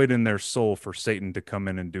a void in their soul for Satan to come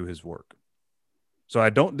in and do his work. So I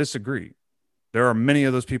don't disagree. There are many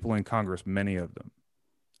of those people in Congress, many of them.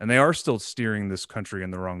 And they are still steering this country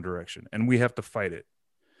in the wrong direction. And we have to fight it.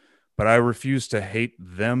 But I refuse to hate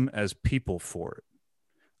them as people for it.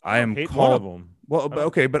 I am hate called. One of them. Well,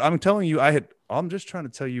 okay, but I'm telling you, I'm just trying to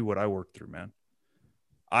tell you what I worked through, man.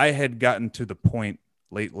 I had gotten to the point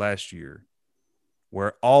late last year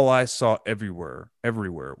where all I saw everywhere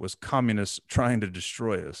was communists trying to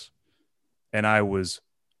destroy us. And I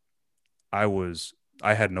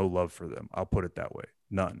had no love for them. I'll put it that way.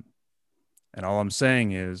 None. And all I'm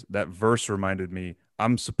saying is that verse reminded me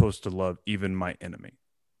I'm supposed to love even my enemy.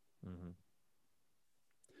 Mm-hmm.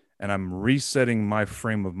 And I'm resetting my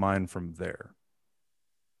frame of mind from there.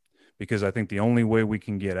 Because I think the only way we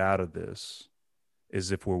can get out of this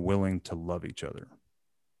is if we're willing to love each other.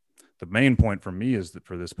 The main point for me is that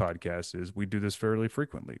for this podcast is we do this fairly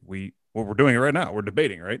frequently. We're doing it right now. We're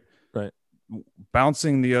debating, right? Right.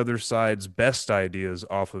 Bouncing the other side's best ideas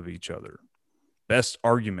off of each other, best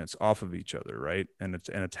arguments off of each other, right? And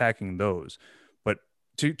attacking those. But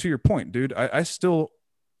to your point, dude, I still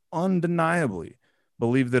undeniably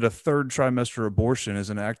believe that a third trimester abortion is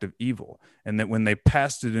an act of evil, and that when they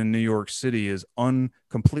passed it in New York City is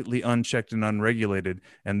completely unchecked and unregulated,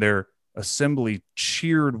 and their assembly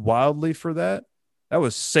cheered wildly for that, that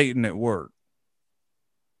was Satan at work.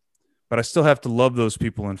 But I still have to love those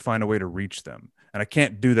people and find a way to reach them. And I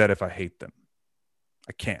can't do that if I hate them.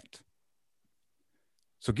 I can't.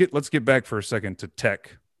 So let's get back for a second to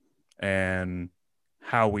tech and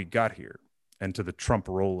how we got here and to the Trump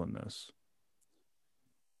role in this.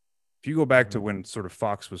 If you go back to when sort of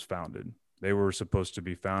Fox was founded, they were supposed to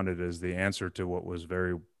be founded as the answer to what was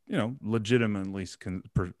very, legitimately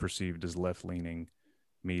perceived as left-leaning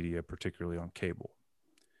media, particularly on cable.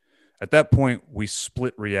 At that point, we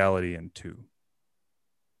split reality in two.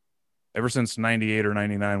 Ever since 98 or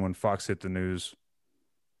 99, when Fox hit the news,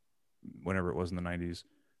 whenever it was in the 90s,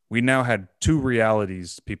 we now had two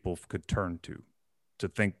realities people could turn to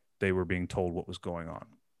think they were being told what was going on.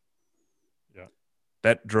 Yeah.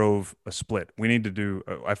 That drove a split. We need to do,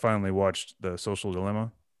 I finally watched The Social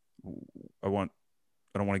Dilemma. I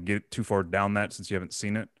don't want to get too far down that since you haven't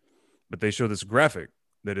seen it, but they show this graphic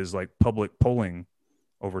that is like public polling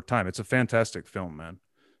over time. It's a fantastic film, man.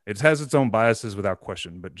 It has its own biases without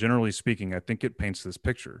question, but generally speaking, I think it paints this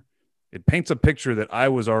picture. It paints a picture that I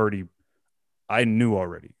knew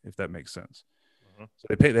already, if that makes sense. Uh-huh.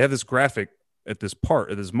 So they have this graphic at this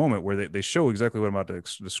moment where they show exactly what I'm about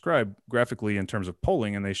to describe graphically in terms of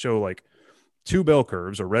polling, and they show like two bell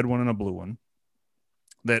curves, a red one and a blue one,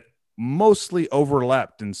 that mostly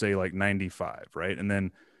overlapped in say like 95, right? And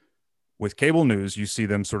then with cable news, you see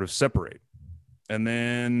them sort of separate. And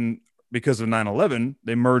then because of 9/11,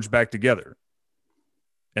 they merge back together.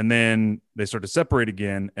 And then they start to separate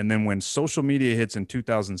again. And then when social media hits in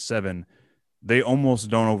 2007, they almost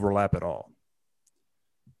don't overlap at all.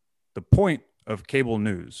 The point of cable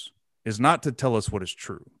news is not to tell us what is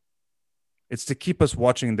true. It's to keep us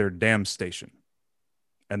watching their damn station.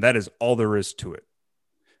 And that is all there is to it.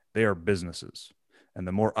 They are businesses. And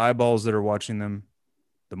the more eyeballs that are watching them,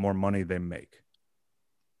 the more money they make.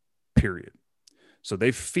 Period. So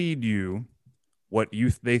they feed you what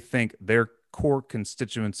they think their core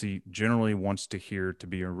constituency generally wants to hear, to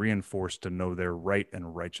be reinforced, to know they're right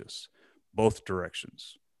and righteous, both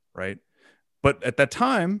directions, right? But at that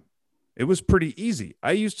time, it was pretty easy.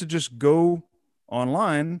 I used to just go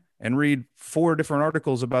online and read 4 different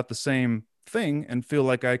articles about the same thing and feel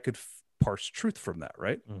like I could parse truth from that,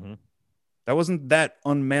 right? Mm-hmm. That wasn't that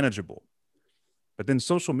unmanageable. But then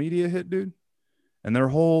social media hit, dude, and their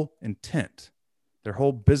whole intent, their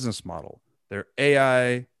whole business model, their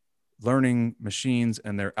AI learning machines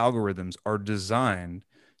and their algorithms are designed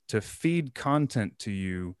to feed content to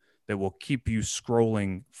you that will keep you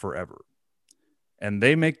scrolling forever. And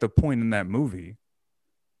they make the point in that movie,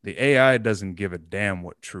 the AI doesn't give a damn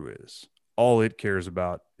what true is. All it cares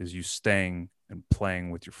about is you staying and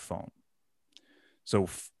playing with your phone. So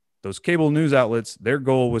those cable news outlets, their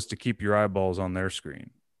goal was to keep your eyeballs on their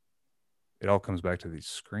screen. It all comes back to these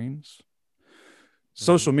screens.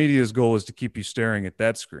 Social media's goal is to keep you staring at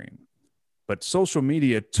that screen. But social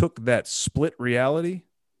media took that split reality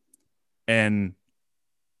and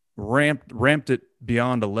ramped it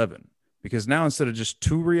beyond 11. Because now, instead of just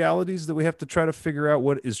 2 realities that we have to try to figure out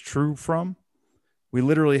what is true from, we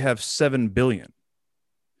literally have 7 billion.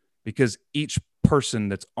 Because each person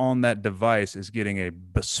that's on that device is getting a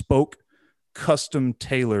bespoke, custom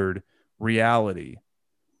tailored reality.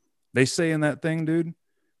 They say in that thing, dude,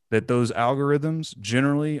 that those algorithms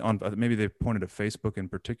generally on, maybe they pointed to Facebook in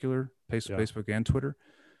particular, Facebook and Twitter,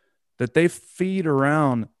 that they feed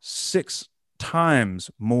around 6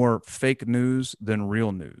 times more fake news than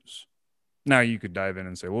real news. Now you could dive in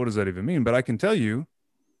and say, well, what does that even mean? But I can tell you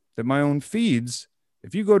that my own feeds,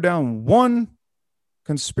 if you go down one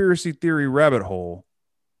conspiracy theory rabbit hole,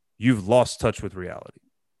 you've lost touch with reality.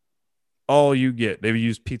 All you get, they've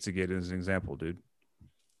used Pizzagate as an example, dude.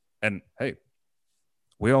 And hey,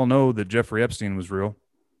 we all know that Jeffrey Epstein was real.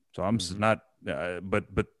 So I'm not, but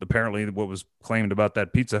apparently what was claimed about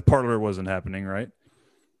that pizza parlor wasn't happening, right?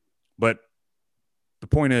 But the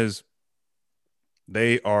point is,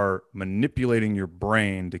 they are manipulating your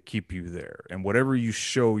brain to keep you there. And whatever you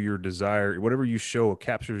show your desire, whatever you show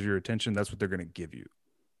captures your attention, that's what they're going to give you,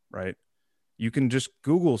 right? You can just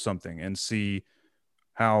Google something and see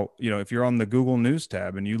how, if you're on the Google News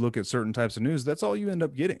tab and you look at certain types of news, that's all you end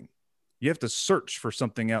up getting. You have to search for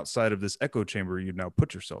something outside of this echo chamber you now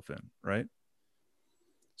put yourself in, right?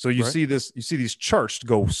 So you see these charts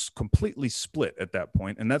go completely split at that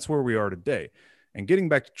point, and that's where we are today. And getting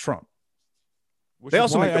back to Trump, which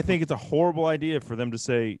is why I think it's a horrible idea for them to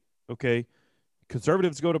say, okay,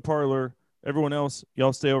 conservatives go to Parler, everyone else,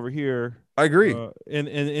 y'all stay over here. I agree. And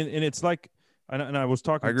it's like, and I was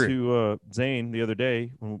talking to Zane the other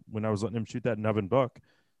day when I was letting him shoot that nubbin buck.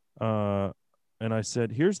 And I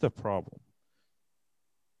said, here's the problem.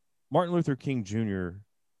 Martin Luther King Jr.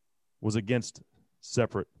 was against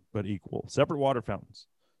separate but equal, separate water fountains.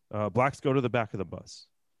 Blacks go to the back of the bus.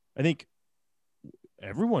 I think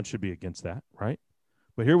everyone should be against that, right?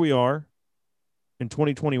 But here we are in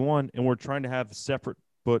 2021, and we're trying to have separate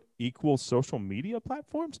but equal social media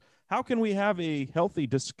platforms. How can we have a healthy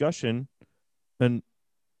discussion and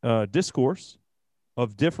discourse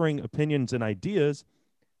of differing opinions and ideas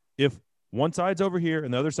if one side's over here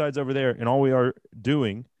and the other side's over there, and all we are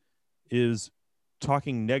doing is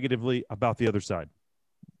talking negatively about the other side?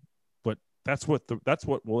 But that's what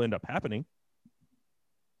will end up happening.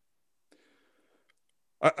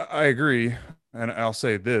 I agree. And I'll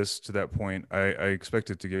say this to that point. I expect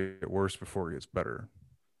it to get worse before it gets better.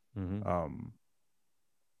 Mm-hmm.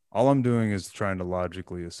 All I'm doing is trying to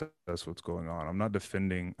logically assess what's going on. I'm not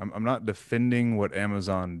defending what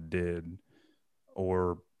Amazon did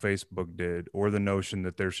or Facebook did, or the notion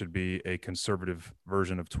that there should be a conservative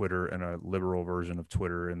version of Twitter and a liberal version of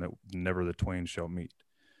Twitter, and that never the twain shall meet.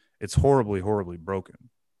 It's horribly, horribly broken.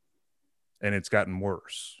 And it's gotten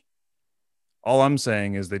worse. All I'm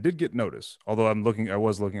saying is they did get notice, although I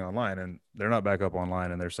was looking online, and they're not back up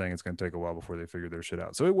online, and they're saying it's going to take a while before they figure their shit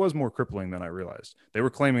out. So it was more crippling than I realized. They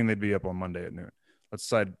were claiming they'd be up on Monday at noon. Let's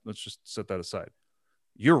just set that aside.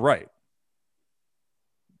 You're right.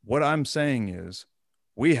 What I'm saying is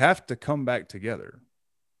we have to come back together.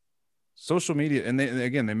 Social media, and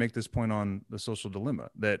they make this point on The Social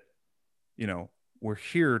Dilemma that, we're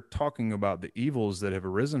here talking about the evils that have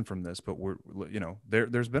arisen from this, but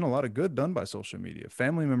there's been a lot of good done by social media.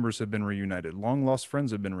 Family members have been reunited. Long lost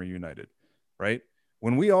friends have been reunited, right?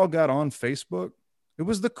 When we all got on Facebook, it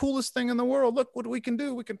was the coolest thing in the world. Look what we can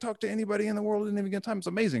do. We can talk to anybody in the world at any given time. It's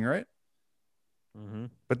amazing, right? Mm-hmm.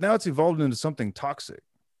 But now it's evolved into something toxic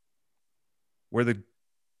where the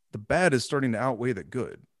bad is starting to outweigh the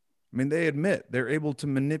good. I mean, they admit they're able to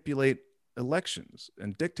manipulate elections,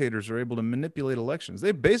 and dictators are able to manipulate elections.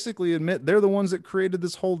 They basically admit they're the ones that created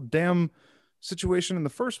this whole damn situation in the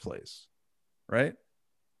first place, right?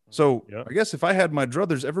 So Yep. I guess if I had my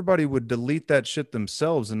druthers, everybody would delete that shit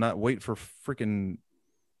themselves and not wait for freaking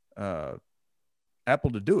uh,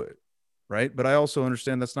 Apple to do it, right? But I also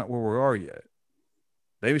understand that's not where we are yet.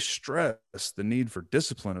 They stress the need for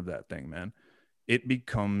discipline of that thing, man. It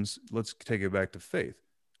becomes, let's take it back to faith,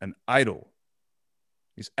 an idol.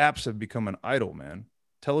 These apps have become an idol, man.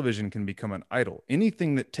 Television can become an idol.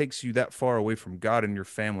 Anything that takes you that far away from God and your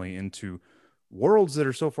family into worlds that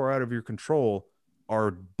are so far out of your control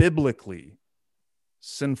are biblically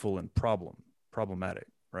sinful and problematic,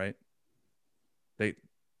 right? They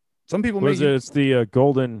some people Was may it? It's the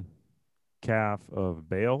golden calf of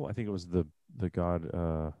Baal. I think it was the god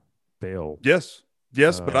Baal. yes,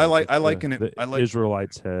 but I like That I liken it. the I like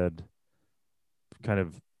Israelites had kind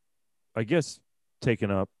of, I guess, taken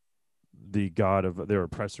up the god of their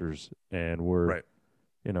oppressors and were, right.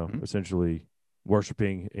 Mhm. essentially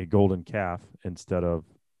worshiping a golden calf instead of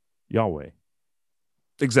Yahweh.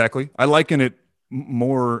 Exactly. I liken it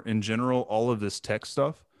more in general. All of this tech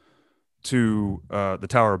stuff to the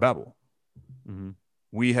Tower of Babel. Mm-hmm.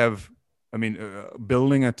 We have, I mean,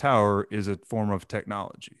 building a tower is a form of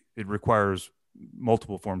technology. It requires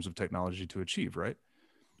multiple forms of technology to achieve, right?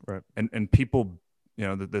 Right. And people,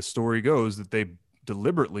 the story goes that they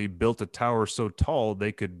deliberately built a tower so tall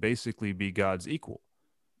they could basically be God's equal.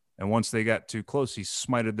 And once they got too close, he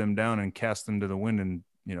smited them down and cast them to the wind and,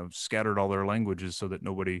 scattered all their languages so that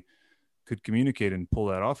nobody could communicate and pull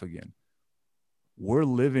that off again. We're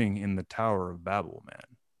living in the Tower of Babel,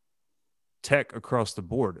 man. Tech across the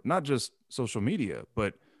board, not just social media,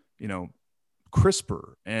 but,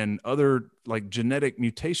 CRISPR and other like genetic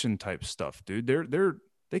mutation type stuff, dude.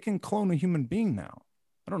 They can clone a human being now.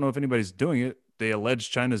 I don't know if anybody's doing it. They allege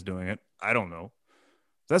China's doing it. I don't know.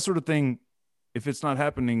 That sort of thing, if it's not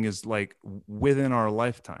happening, is like within our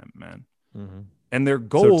lifetime, man. Mm-hmm. And their So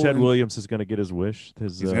goal Ted Williams is going to get his wish.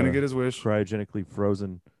 He's going to get his wish. Cryogenically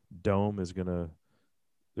frozen dome is going to.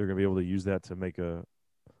 They're going to be able to use that to make a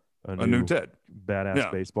new Ted,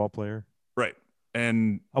 badass baseball player. Right.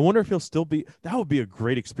 And I wonder if he'll still be. That would be a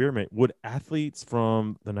great experiment. Would athletes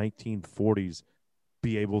from the 1940s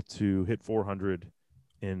be able to hit 400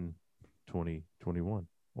 in 2021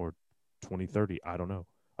 or 2030? I don't know.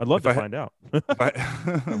 I'd love to find out.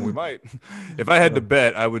 We might. If I had to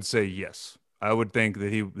bet, I would say yes. I would think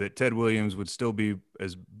that Ted Williams would still be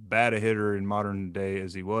as bad a hitter in modern day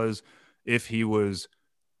as he was if he was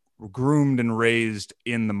groomed and raised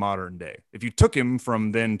in the modern day. If you took him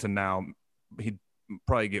from then to now, he'd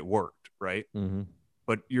probably get worked, right? Mm-hmm.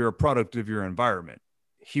 But you're a product of your environment.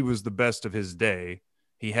 He was the best of his day.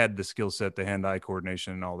 He had the skill set, the hand-eye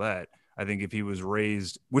coordination and all that. I think if he was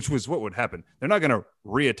raised, which was what would happen, they're not going to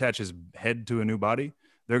reattach his head to a new body.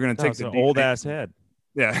 They're going to take the old ass head.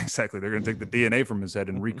 Yeah, exactly. They're going to take the DNA from his head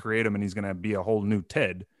and recreate him, and he's going to be a whole new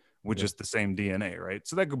Ted with just the same DNA, right?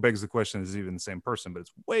 So that begs the question: is he even the same person? But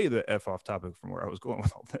it's way the f off topic from where I was going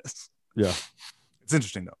with all this. Yeah, it's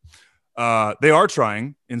interesting though. They are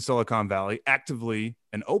trying in Silicon Valley actively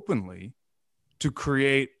and openly to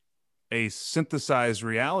create a synthesized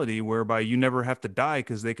reality whereby you never have to die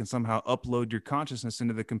because they can somehow upload your consciousness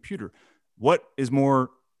into the computer. What is more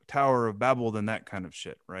Tower of Babel than that kind of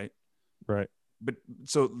shit, right? Right. But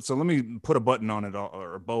so let me put a button on it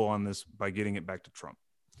or a bow on this by getting it back to Trump.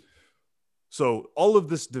 So all of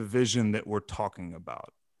this division that we're talking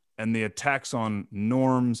about and the attacks on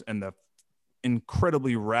norms and the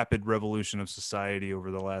incredibly rapid revolution of society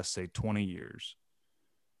over the last, say, 20 years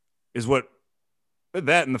is what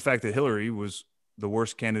that, and the fact that Hillary was the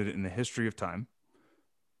worst candidate in the history of time,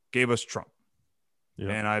 gave us Trump. Yep.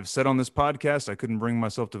 And I've said on this podcast, I couldn't bring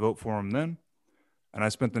myself to vote for him then. And I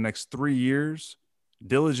spent the next 3 years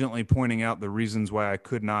diligently pointing out the reasons why I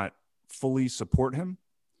could not fully support him.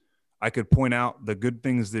 I could point out the good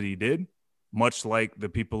things that he did, much like the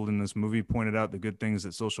people in this movie pointed out the good things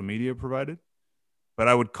that social media provided. But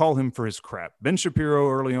I would call him for his crap. Ben Shapiro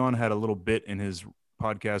early on had a little bit in his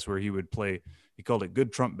podcast where he would play, he called it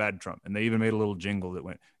Good Trump, Bad Trump. And they even made a little jingle that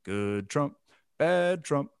went, Good Trump, Bad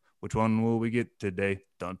Trump. Which one will we get today?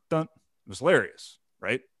 Dun, dun. It was hilarious,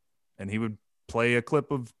 right? And he would play a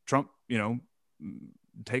clip of Trump,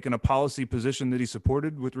 taking a policy position that he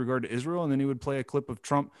supported with regard to Israel. And then he would play a clip of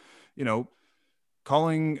Trump,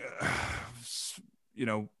 calling,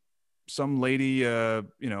 some lady, a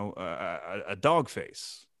dog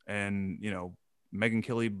face and, Megyn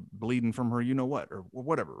Kelly bleeding from her, you know what, or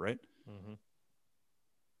whatever, right? Mm-hmm.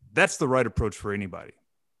 That's the right approach for anybody.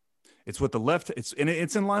 It's what the left, it's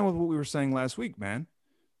in line with what we were saying last week, man.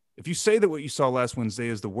 If you say that what you saw last Wednesday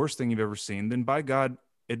is the worst thing you've ever seen, then by God,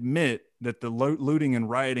 admit that the looting and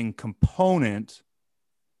rioting component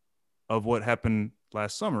of what happened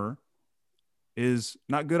last summer is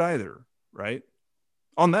not good either, right?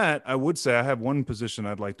 On that, I would say I have one position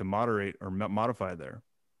I'd like to moderate or modify there.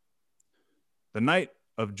 The night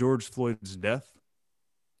of George Floyd's death,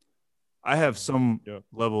 I have some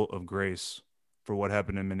level of grace for what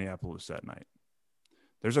happened in Minneapolis that night.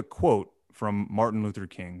 There's a quote from Martin Luther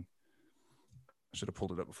King. I should have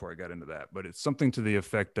pulled it up before I got into that, but it's something to the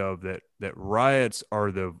effect of that riots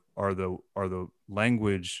are the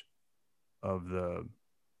language of the,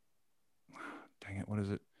 dang it, what is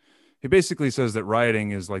it? He basically says that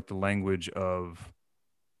rioting is like the language of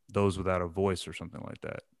those without a voice or something like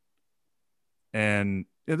that. And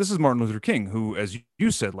yeah, this is Martin Luther King, who, as you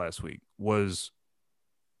said last week, was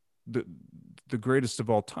the greatest of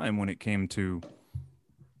all time when it came to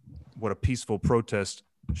what a peaceful protest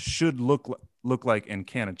should look like and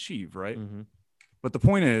can achieve, right? Mm-hmm. But the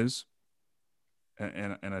point is,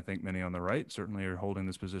 and I think many on the right certainly are holding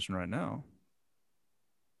this position right now,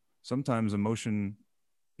 sometimes emotion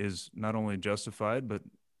is not only justified, but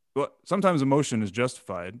sometimes emotion is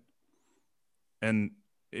justified. And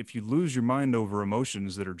if you lose your mind over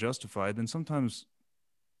emotions that are justified, then sometimes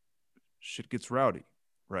shit gets rowdy,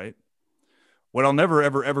 right? What I'll never,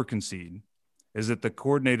 ever, ever concede is that the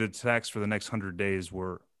coordinated attacks for the next 100 days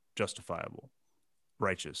were justifiable,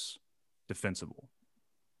 righteous, defensible.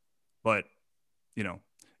 But, you know,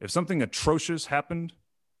 if something atrocious happened,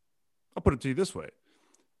 I'll put it to you this way.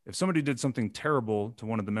 If somebody did something terrible to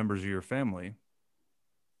one of the members of your family,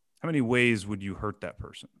 how many ways would you hurt that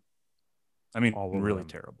person? I mean, really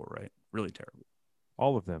terrible, right? Really terrible.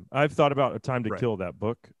 All of them. I've thought about A Time to Kill, that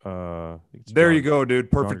book. There you go, dude.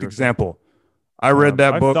 Perfect example. I read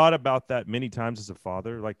that book. I've thought about that many times as a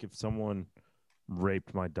father. Like, if someone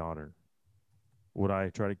raped my daughter, would I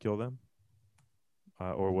try to kill them?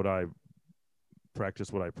 Or would I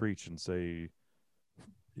practice what I preach and say,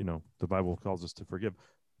 you know, the Bible calls us to forgive?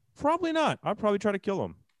 Probably not. I'd probably try to kill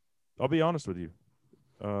them. I'll be honest with you.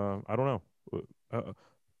 I don't know.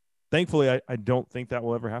 Thankfully, I don't think that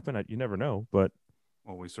will ever happen. You never know, but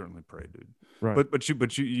well, we certainly pray, dude. Right.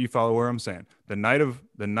 But you follow where I'm saying. The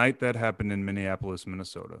night that happened in Minneapolis,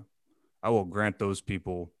 Minnesota, I will grant those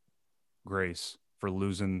people grace for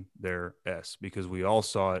losing their S, because we all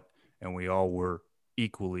saw it and we all were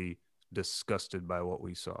equally disgusted by what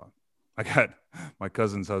we saw. I got my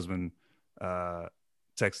cousin's husband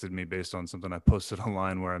texted me based on something I posted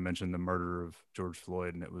online where I mentioned the murder of George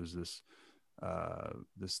Floyd, and it was this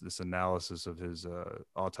analysis of his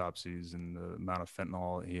autopsies and the amount of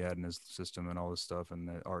fentanyl he had in his system and all this stuff, and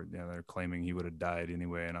they're claiming he would have died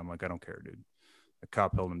anyway. And I'm like, I don't care, dude. The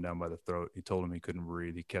cop held him down by the throat. He told him he couldn't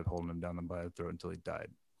breathe. He kept holding him down by the throat until he died.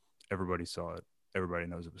 Everybody saw it. Everybody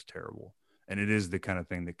knows it was terrible, and it is the kind of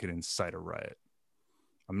thing that could incite a riot.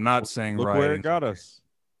 I'm not saying look rioting. Where it got us.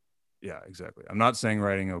 Yeah, exactly. I'm not saying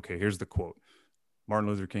rioting. Okay, here's the quote. Martin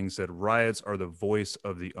Luther King said, "Riots are the voice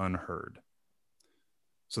of the unheard."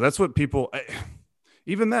 So that's what people,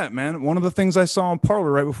 even that, man, one of the things I saw on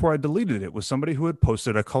Parler right before I deleted it was somebody who had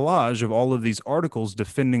posted a collage of all of these articles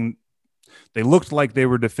defending, they looked like they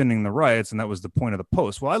were defending the riots, and that was the point of the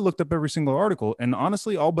post. Well, I looked up every single article, and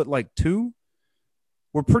honestly, all but like 2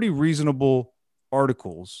 were pretty reasonable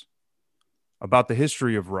articles about the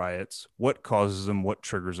history of riots, what causes them, what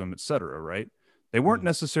triggers them, etc. Right? They weren't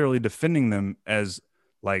necessarily defending them as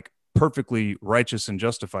like perfectly righteous and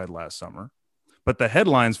justified last summer. But the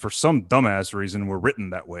headlines, for some dumbass reason, were written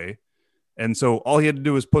that way. And so all he had to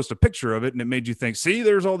do was post a picture of it, and it made you think, see,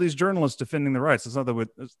 there's all these journalists defending the rights. It's not that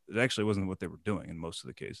it actually wasn't what they were doing in most of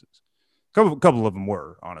the cases. A couple of them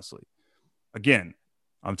were, honestly. Again,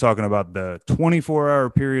 I'm talking about the 24-hour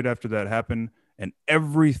period after that happened, and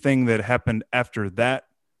everything that happened after that.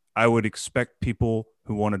 I would expect people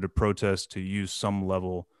who wanted to protest to use some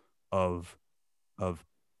level of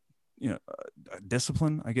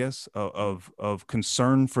discipline, I guess, of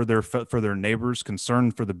concern for their neighbors, concern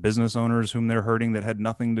for the business owners whom they're hurting that had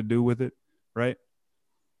nothing to do with it, right?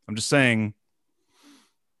 I'm just saying,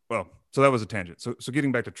 well, so that was a tangent. So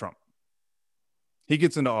getting back to Trump, he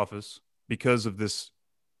gets into office because of this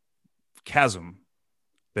chasm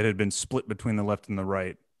that had been split between the left and the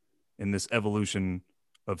right in this evolution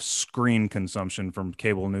of screen consumption from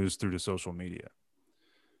cable news through to social media.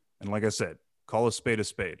 And like I said, call a spade a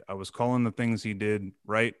spade. I was calling the things he did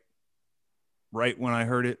right when I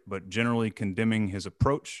heard it, but generally condemning his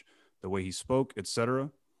approach the way he spoke, etc.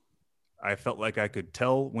 I felt like I could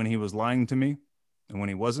tell when he was lying to me and when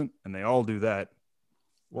he wasn't, and they all do that.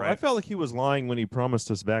 Well, right? I felt like he was lying when he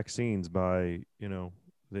promised us vaccines by, the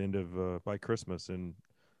end of by Christmas, and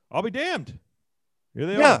I'll be damned. Here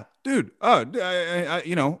they Yeah, are. dude.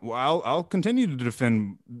 I'll continue to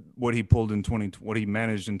defend what he pulled in what he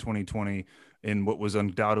managed in 2020 in what was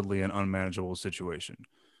undoubtedly an unmanageable situation.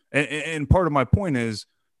 And part of my point is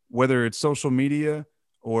whether it's social media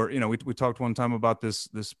or, we talked one time about this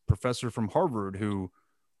professor from Harvard who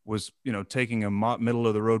was, taking a middle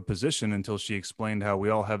of the road position until she explained how we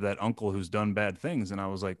all have that uncle who's done bad things. And I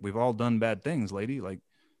was like, we've all done bad things, lady. Like,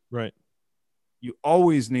 Right. you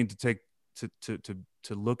always need to take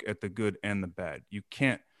to look at the good and the bad. You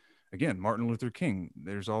can't, again, Martin Luther King,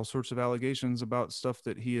 there's all sorts of allegations about stuff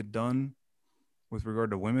that he had done with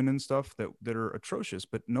regard to women and stuff that are atrocious,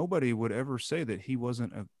 but nobody would ever say that he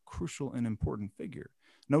wasn't a crucial and important figure.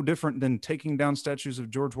 No different than taking down statues of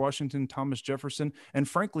George Washington, Thomas Jefferson, and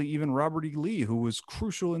frankly, even Robert E. Lee, who was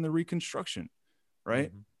crucial in the Reconstruction,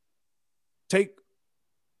 right? Mm-hmm.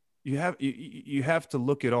 You have to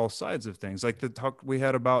look at all sides of things. Like the talk we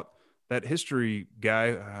had about that history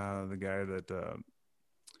guy, the guy that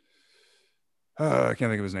I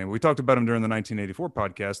can't think of his name. We talked about him during the 1984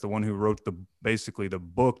 podcast, the one who wrote basically the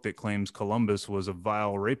book that claims Columbus was a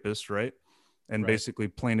vile rapist, right? And basically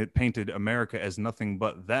painted America as nothing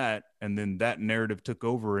but that. And then that narrative took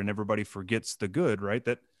over and everybody forgets the good, right?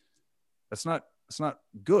 That's not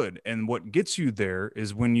good. And what gets you there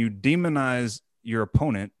is when you demonize your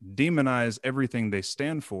opponent, demonize everything they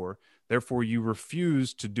stand for. Therefore, you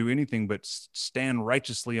refuse to do anything but stand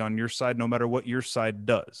righteously on your side, no matter what your side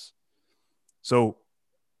does. So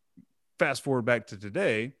fast forward back to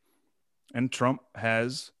today, and Trump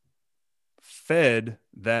has fed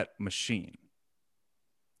that machine.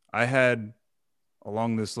 I had,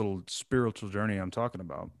 along this little spiritual journey I'm talking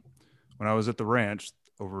about, when I was at the ranch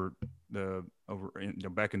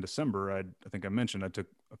back in December, I think I mentioned I took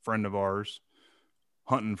a friend of ours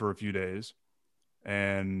hunting for a few days,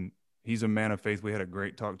 and he's a man of faith. We had a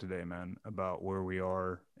great talk today, man, about where we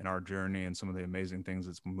are in our journey and some of the amazing things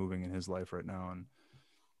that's moving in his life right now. And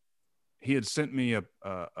he had sent me a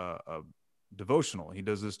devotional. He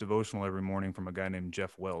does this devotional every morning from a guy named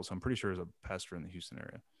Jeff Wells. I'm pretty sure he's a pastor in the Houston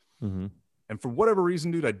area. Mm-hmm. And for whatever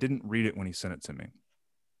reason, dude, I didn't read it when he sent it to me.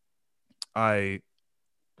 I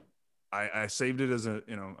saved it as I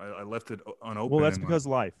left it unopened. Well, that's because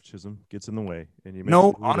life, Chisholm, gets in the way. And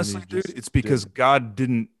honestly, dude, it's because God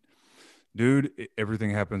didn't. Dude,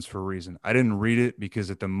 everything happens for a reason. I didn't read it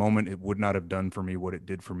because at the moment it would not have done for me what it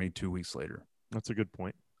did for me 2 weeks later. That's a good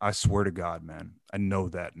point. I swear to God, man. I know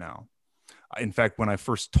that now. In fact, when I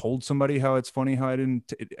first told somebody how it's funny how I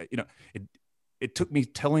didn't, it took me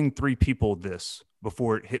telling 3 people this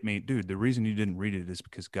before it hit me. Dude, the reason you didn't read it is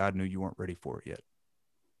because God knew you weren't ready for it yet.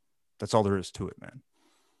 That's all there is to it, man.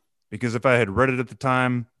 Because if I had read it at the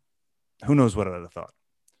time, who knows what I'd have thought.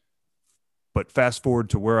 But fast forward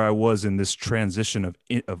to where I was in this transition of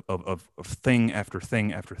thing after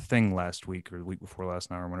thing after thing last week or the week before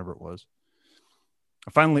last now or whenever it was.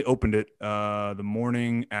 I finally opened it the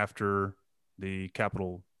morning after the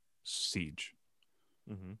Capitol siege.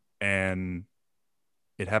 Mm-hmm. And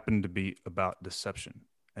it happened to be about deception.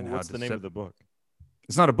 And what's the name of the book?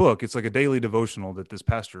 It's not a book. It's like a daily devotional that this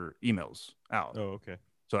pastor emails out. Oh, okay.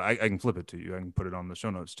 So I can flip it to you. I can put it on the show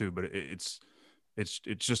notes too, but it's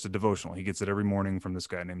just a devotional. He gets it every morning from this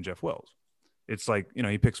guy named Jeff Wells. It's like,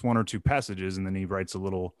 he picks 1 or 2 passages and then he writes a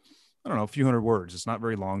little, I don't know, a few hundred words. It's not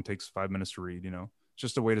very long. Takes 5 minutes to read, It's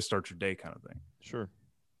just a way to start your day kind of thing. Sure.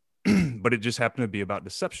 But it just happened to be about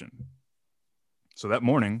deception. So that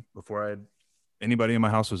morning, before anybody in my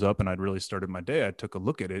house was up and I'd really started my day, I took a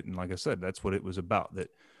look at it. And like I said, that's what it was about,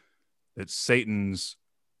 that Satan's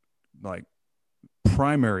like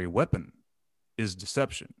primary weapon is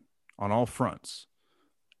deception on all fronts.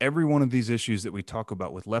 Every one of these issues that we talk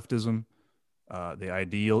about with leftism,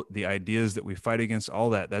 the ideas that we fight against,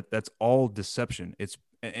 all that's all deception. It's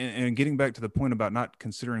and getting back to the point about not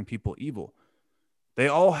considering people evil, they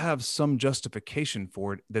all have some justification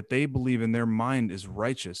for it that they believe in their mind is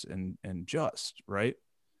righteous and just, right?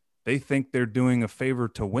 They think they're doing a favor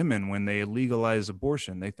to women when they legalize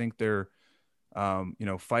abortion. They think they're,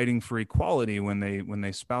 fighting for equality when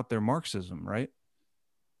they spout their Marxism, right?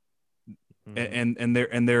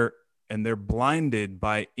 Mm-hmm. And they're blinded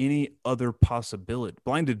by any other possibility,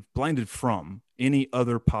 blinded from any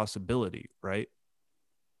other possibility, right?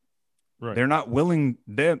 Right. They're not willing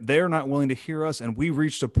to hear us. And we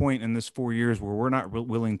reached a point in this 4 years where we're not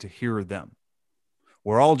willing to hear them.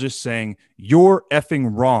 We're all just saying, you're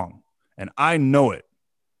effing wrong. And I know it.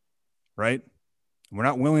 right? We're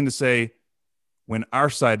not willing to say when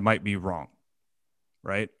our side might be wrong,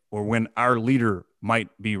 right? Or when our leader might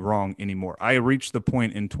be wrong anymore. I reached the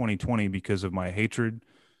point in 2020 because of my hatred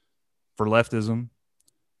for leftism,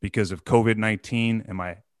 because of COVID-19 and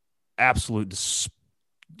my absolute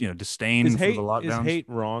disdain for the lockdowns. Is hate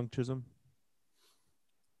wrong, Chisholm?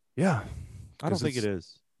 Yeah. I don't think it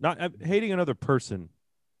is. Not hating another person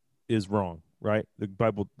is wrong, right? The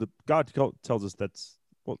Bible, God tells us that's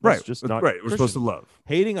right. Just not right. We're supposed to love.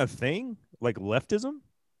 Hating a thing like leftism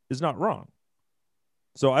is not wrong.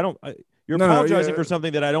 So you're apologizing for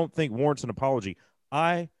something that I don't think warrants an apology.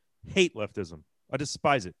 I hate leftism. I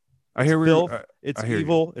despise it. It's filth. It's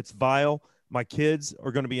evil. It's vile. My kids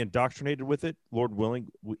are going to be indoctrinated with it. Lord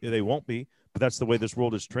willing, they won't be, but that's the way this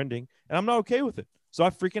world is trending, and I'm not okay with it. So I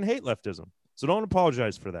freaking hate leftism. So don't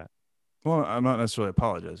apologize for that. Well, I'm not necessarily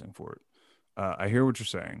apologizing for it. I hear what you're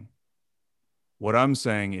saying. What I'm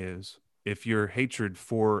saying is, if your hatred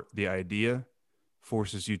for the idea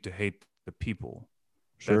forces you to hate the people,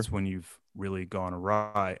 that's when you've really gone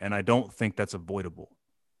awry. And I don't think that's avoidable.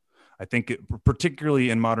 I think particularly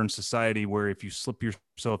in modern society, where if you slip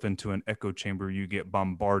yourself into an echo chamber, you get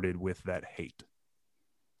bombarded with that hate.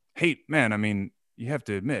 Hate, man. I mean, you have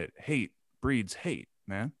to admit, hate breeds hate,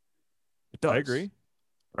 man. It does. I agree.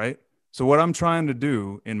 Right? So what I'm trying to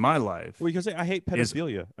do in my life. Well, you can say I hate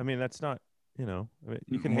pedophilia. I mean, that's not, you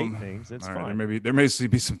can hate things. It's fine. Right, there may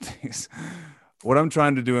be some things. What I'm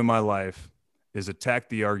trying to do in my life is attack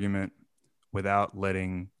the argument without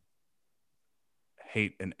letting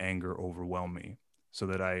hate and anger overwhelm me, so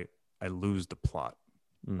that I lose the plot,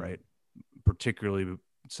 right? Particularly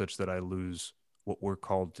such that I lose what we're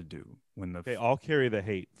called to do. I'll carry the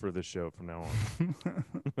hate for this show from now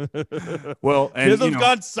on. Well, and Chisholm's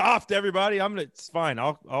gone soft, everybody. It's fine.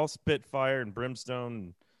 I'll spit fire and brimstone,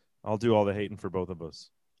 and I'll do all the hating for both of us.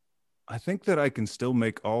 I think that I can still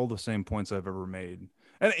make all the same points I've ever made.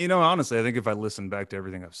 And honestly, I think if I listen back to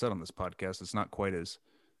everything I've said on this podcast, it's not quite as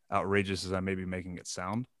outrageous as I may be making it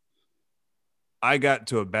sound. I got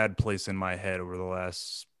to a bad place in my head over the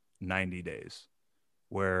last 90 days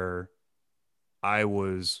where I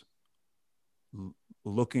was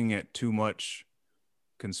looking at too much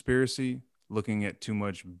conspiracy, looking at too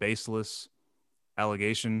much baseless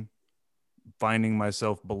allegation, finding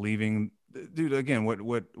myself believing, dude, again, what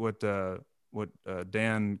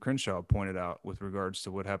Dan Crenshaw pointed out with regards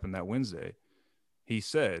to what happened that Wednesday. He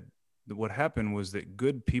said that what happened was that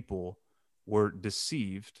good people were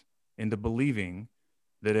deceived into believing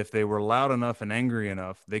that if they were loud enough and angry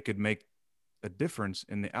enough, they could make a difference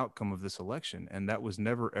in the outcome of this election. And that was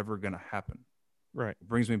never, ever going to happen. Right. It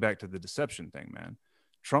brings me back to the deception thing, man.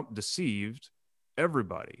 Trump deceived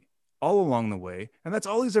everybody all along the way. And that's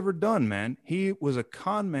all he's ever done, man. He was a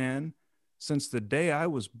con man since the day I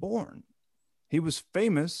was born. He was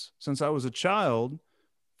famous since I was a child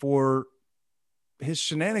for his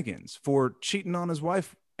shenanigans, for cheating on his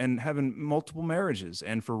wife and having multiple marriages,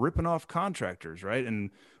 and for ripping off contractors, right?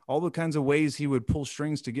 And all the kinds of ways he would pull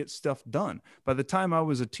strings to get stuff done. By the time I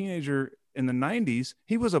was a teenager in the 90s,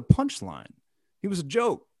 he was a punchline. He was a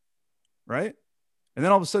joke, right? And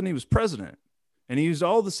then all of a sudden he was president, and he used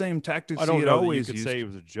all the same tactics he had always used. You could say he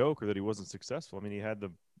was a joke or that he wasn't successful. I mean, he had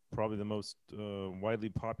probably the most widely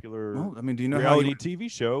popular do you know reality TV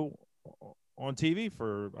show on TV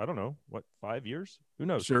for, I don't know, 5 years? Who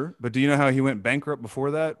knows? Sure. But do you know how he went bankrupt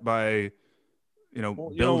before that? By,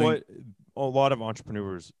 building. You know what? A lot of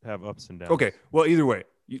entrepreneurs have ups and downs. Okay. Well, either way,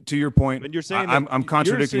 to your point, but you're saying I'm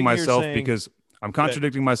contradicting myself because I'm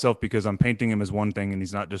contradicting myself because I'm painting him as one thing and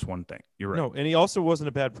he's not just one thing. You're right. No, and he also wasn't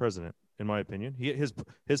a bad president, in my opinion.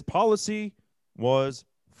 His policy was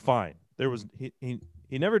fine.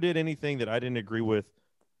 He never did anything that I didn't agree with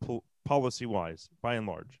policy wise, by and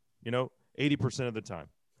large. 80% of the time,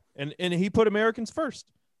 and he put Americans first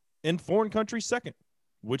and foreign countries second,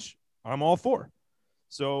 which I'm all for.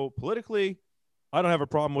 So politically, I don't have a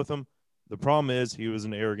problem with him. The problem is he was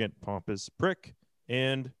an arrogant, pompous prick,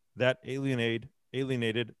 and that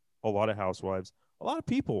alienated a lot of housewives, a lot of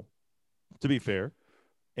people, to be fair,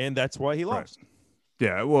 and that's why he lost. Right.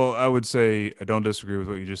 Yeah, well, I would say I don't disagree with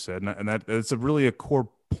what you just said, and that's really a core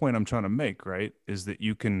point I'm trying to make, right? Is that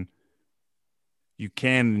you can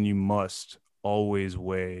and you must always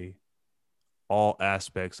weigh all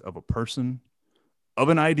aspects of a person, of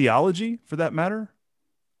an ideology for that matter,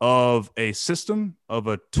 of a system, of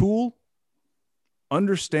a tool,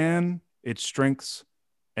 understand its strengths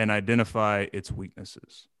and identify its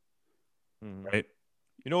weaknesses. Right?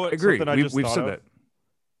 You know what? I agree. We've said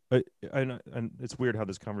that. And it's weird how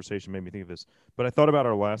this conversation made me think of this, but I thought about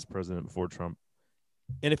our last president before Trump,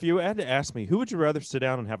 And if you had to ask me, who would you rather sit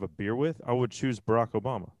down and have a beer with? I would choose Barack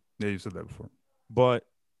Obama. Yeah, you said that before. But,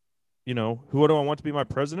 who do I want to be my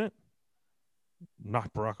president?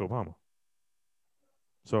 Not Barack Obama.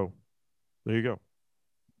 So there you go.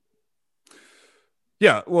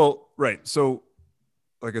 Yeah, well, right. So,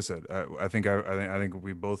 like I said, I think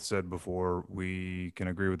we both said before we can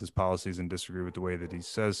agree with his policies and disagree with the way that he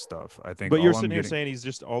says stuff. I think, but you're sitting here saying he's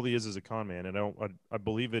just all he is a con man, and I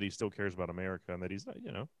believe that he still cares about America and that he's not.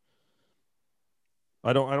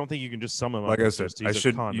 I don't think you can just sum him up. Like I said, he's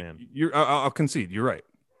a con man. I'll concede. You're right.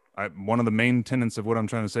 One of the main tenets of what I'm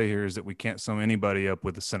trying to say here is that we can't sum anybody up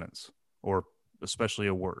with a sentence or especially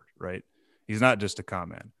a word. Right? He's not just a con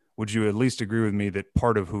man. Would you at least agree with me that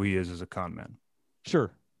part of who he is a con man?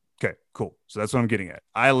 Sure. Okay, cool. So that's what I'm getting at.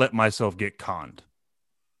 I let myself get conned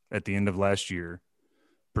at the end of last year,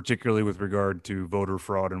 particularly with regard to voter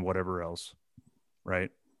fraud and whatever else,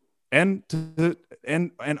 right? And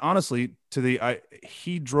honestly,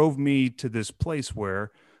 he drove me to this place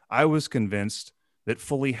where I was convinced that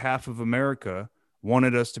fully half of America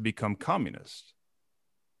wanted us to become communist,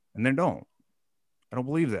 and they don't. I don't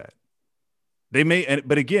believe that. They may,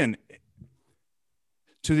 but again,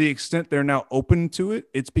 to the extent they're now open to it,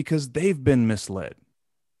 it's because they've been misled,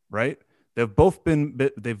 right? They've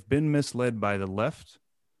been misled by the left,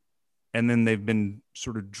 and then they've been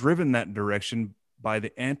sort of driven that direction by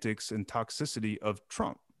the antics and toxicity of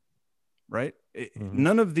Trump, right?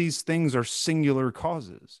 None of these things are singular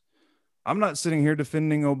causes. I'm not sitting here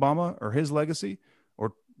defending Obama or his legacy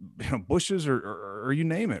or Bush's or you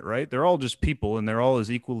name it, right? They're all just people, and they're all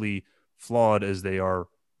as equally flawed as they are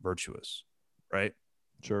virtuous, right?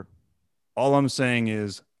 Sure. All I'm saying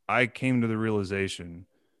is I came to the realization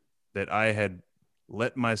that I had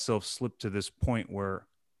let myself slip to this point where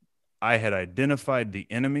I had identified the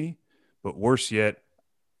enemy, but worse yet,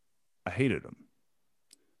 I hated them.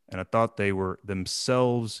 And I thought they were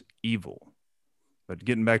themselves evil. But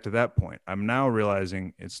getting back to that point, I'm now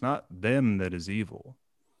realizing it's not them that is evil.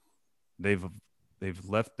 They've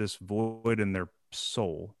left this void in their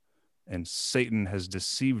soul, and Satan has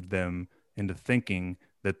deceived them into thinking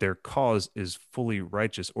that their cause is fully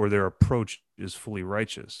righteous or their approach is fully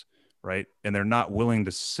righteous, right? And they're not willing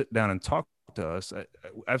to sit down and talk to us.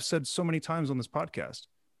 I've said so many times on this podcast,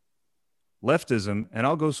 leftism, and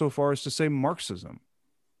I'll go so far as to say Marxism,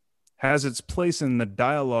 has its place in the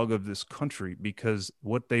dialogue of this country because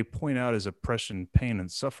what they point out is oppression, pain,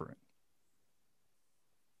 and suffering.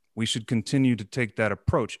 We should continue to take that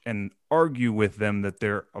approach and argue with them that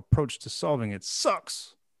their approach to solving it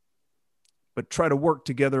sucks, but try to work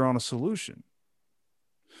together on a solution.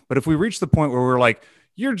 But if we reach the point where we're like,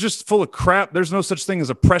 you're just full of crap, there's no such thing as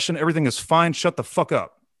oppression, everything is fine, shut the fuck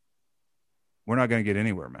up, we're not going to get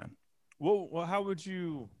anywhere, man. Well, how would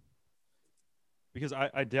you, because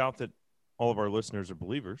I doubt that all of our listeners are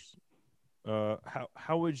believers,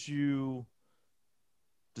 how would you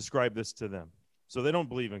describe this to them? So they don't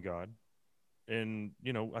believe in God. And,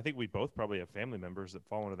 I think we both probably have family members that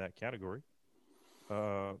fall into that category.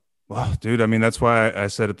 Well, dude, I mean, that's why I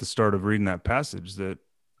said at the start of reading that passage that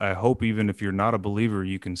I hope even if you're not a believer,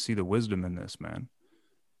 you can see the wisdom in this, man.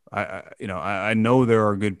 I know there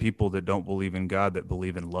are good people that don't believe in God that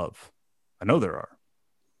believe in love. I know there are.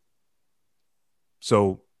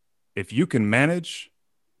 So if you can manage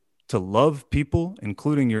to love people,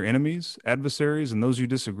 including your enemies, adversaries, and those you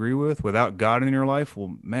disagree with without God in your life,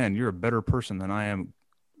 well, man, you're a better person than I am,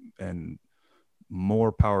 and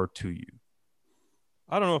more power to you.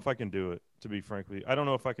 I don't know if I can do it, to be frankly. I don't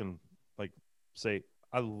know if I can, say,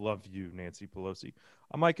 I love you, Nancy Pelosi.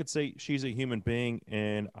 I might could say she's a human being,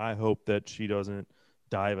 and I hope that she doesn't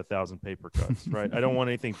die of 1,000 paper cuts, right? I don't want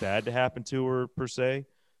anything bad to happen to her, per se.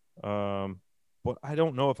 But I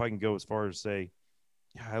don't know if I can go as far as say,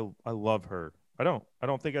 yeah, I love her. I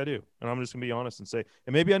don't think I do. And I'm just going to be honest and say,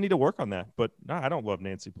 and maybe I need to work on that. But no, I don't love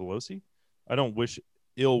Nancy Pelosi. I don't wish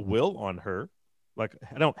ill will on her. I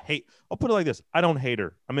don't hate. I'll put it like this. I don't hate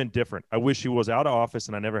her. I'm indifferent. I wish she was out of office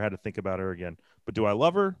and I never had to think about her again. But do I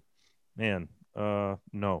love her? Man,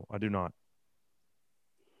 no, I do not.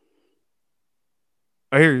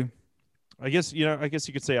 I hear you. I guess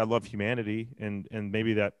you could say I love humanity, and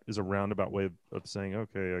maybe that is a roundabout way of saying,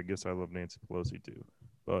 okay, I guess I love Nancy Pelosi too.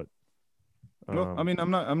 But well, I mean,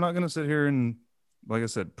 I'm not going to sit here and, like I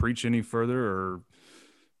said, preach any further or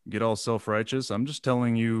get all self-righteous. I'm just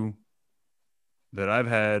telling you that I've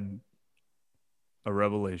had a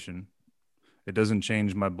revelation. It doesn't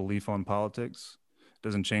change my belief on politics. It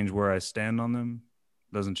doesn't change where I stand on them.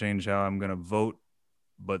 It doesn't change how I'm going to vote.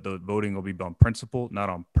 But the voting will be on principle, not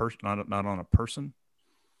on a person.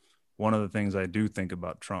 one of the things I do think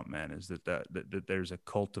about Trump, man, is that there's a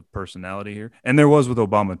cult of personality here, and there was with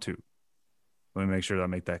Obama too. Let me make sure that I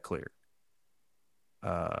make that clear.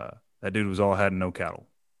 That dude was all had and no cattle,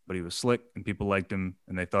 but he was slick, and people liked him,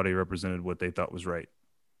 and they thought he represented what they thought was right.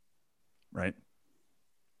 Right.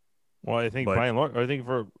 Well, I think by and large, I think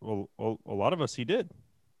for a lot of us, he did,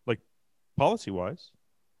 like policy wise.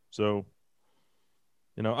 So,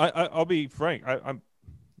 I'll be frank. I'm,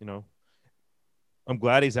 I'm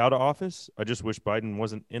glad he's out of office. I just wish Biden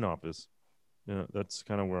wasn't in office. That's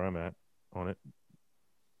kind of where I'm at on it.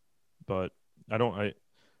 But I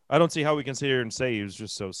don't see how we can sit here and say he was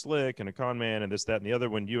just so slick and a con man and this, that, and the other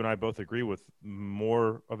when you and I both agree with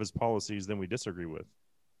more of his policies than we disagree with.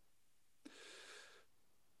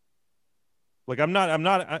 Like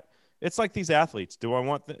it's like these athletes.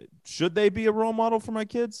 Should they be a role model for my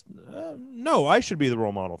kids? No, I should be the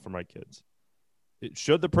role model for my kids.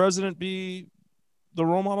 Should the president be the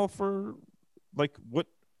role model for like what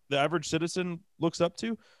the average citizen looks up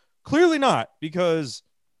to? Clearly not, because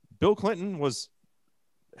Bill Clinton was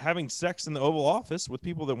having sex in the Oval Office with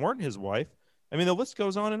people that weren't his wife. I mean, the list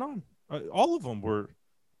goes on and on. All of them were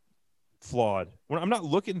flawed. I'm not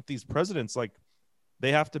looking at these presidents like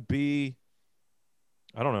they have to be,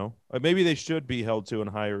 I don't know. Maybe they should be held to in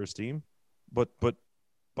higher esteem, but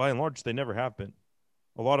by and large, they never have been.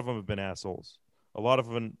 A lot of them have been assholes. A lot of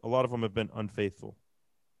them have been unfaithful.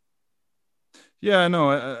 Yeah, I know.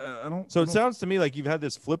 I don't. So it sounds to me like you've had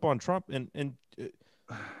this flip on Trump, and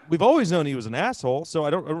we've always known he was an asshole. So I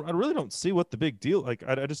really don't see what the big deal. Like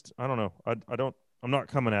I don't know. I'm not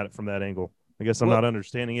coming at it from that angle. I guess I'm not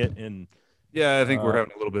understanding it. And yeah, I think we're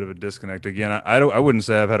having a little bit of a disconnect again. I wouldn't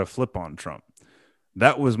say I've had a flip on Trump.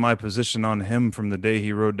 That was my position on him from the day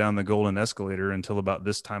he rode down the golden escalator until about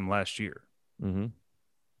this time last year. Mm-hmm.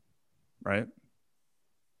 Right.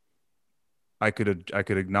 I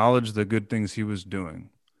could acknowledge the good things he was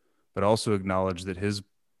doing, but also acknowledge that his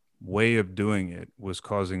way of doing it was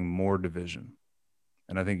causing more division.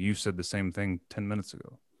 And I think you said the same thing 10 minutes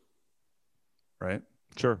ago. Right?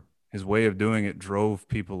 Sure. His way of doing it drove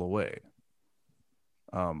people away.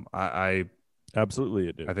 I absolutely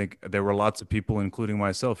it did. I think there were lots of people, including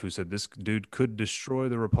myself, who said this dude could destroy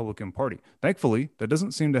the Republican Party. Thankfully, that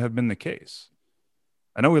doesn't seem to have been the case.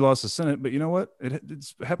 I know we lost the Senate, but you know what?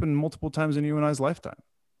 It's happened multiple times in you and I's lifetime.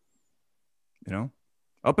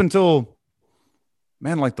 Up until,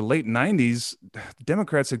 man, like the late 90s,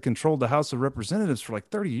 Democrats had controlled the House of Representatives for like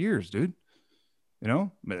 30 years, dude. It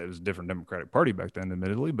was a different Democratic Party back then,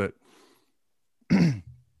 admittedly, but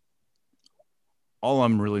all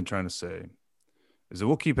I'm really trying to say is that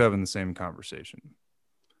we'll keep having the same conversation.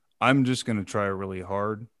 I'm just going to try really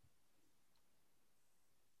hard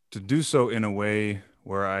to do so in a way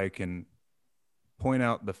where I can point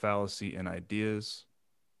out the fallacy in ideas,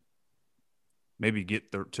 maybe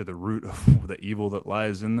get to the root of the evil that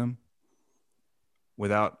lies in them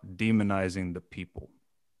without demonizing the people.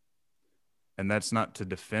 And that's not to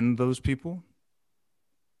defend those people,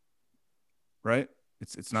 right?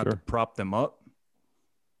 It's not to prop them up.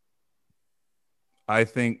 I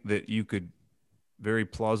think that you could very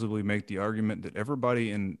plausibly make the argument that everybody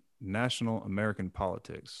in national American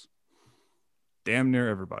politics, damn near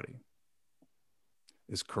everybody,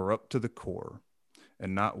 is corrupt to the core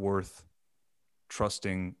and not worth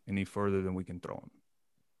trusting any further than we can throw them.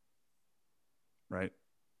 Right?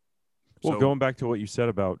 Well, going back to what you said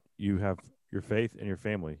about you have your faith and your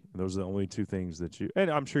family. Those are the only two things that you, and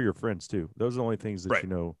I'm sure your friends too. Those are the only things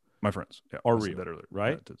that my friends are real,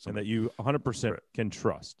 right? And that you 100% can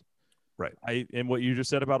trust. Right. And what you just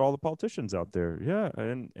said about all the politicians out there. Yeah.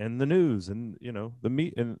 And the news and, the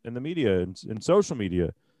the media and social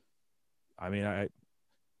media. I mean,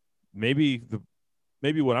 maybe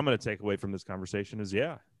what I'm going to take away from this conversation is,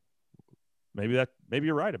 maybe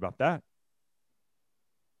you're right about that.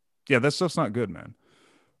 Yeah. That stuff's not good, man.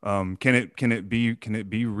 Can it be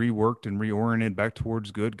reworked and reoriented back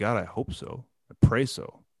towards good? God, I hope so. I pray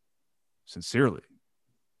so. Sincerely.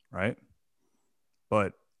 Right.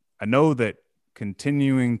 But I know that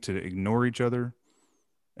continuing to ignore each other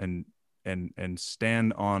and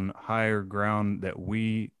stand on higher ground that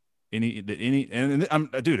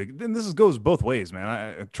this goes both ways,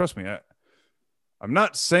 man. Trust me. I'm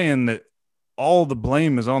not saying that all the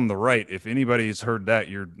blame is on the right. If anybody's heard that,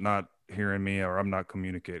 you're not hearing me, or I'm not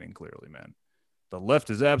communicating clearly, man. The left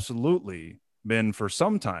has absolutely been for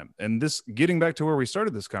some time. And this, getting back to where we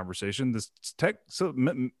started this conversation, this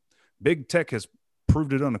big tech has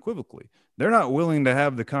proved it unequivocally. They're not willing to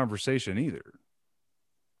have the conversation either.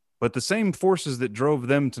 But the same forces that drove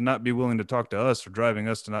them to not be willing to talk to us are driving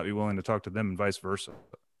us to not be willing to talk to them, and vice versa.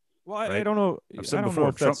 Well, right? I don't know. I've said I don't before, know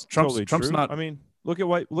if that's totally Trump's true. not. I mean, look at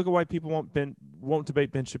why people won't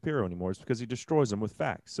debate Ben Shapiro anymore. It's because he destroys them with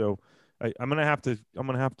facts. So I'm gonna have to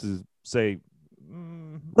say I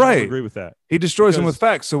don't Right. agree with that. He destroys him with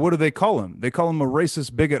facts. So what do they call him? They call him a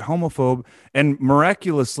racist, bigot, homophobe, and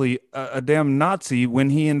miraculously a damn Nazi when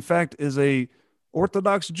he in fact is a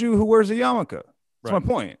Orthodox Jew who wears a yarmulke. That's my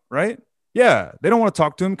point, right? Yeah, they don't want to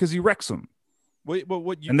talk to him because he wrecks them.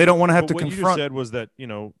 And they don't want to have to confront. What you just said was that,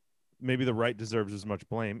 maybe the right deserves as much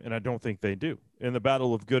blame, and I don't think they do. In the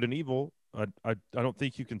battle of good and evil, I don't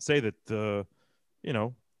think you can say that the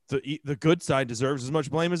good side deserves as much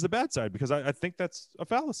blame as the bad side, because I think that's a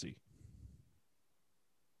fallacy.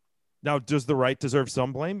 Now, does the right deserve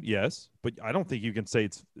some blame? Yes, but I don't think you can say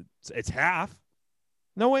it's half.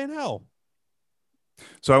 No way in hell.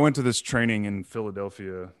 So I went to this training in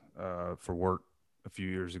Philadelphia for work a few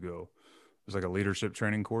years ago. It was like a leadership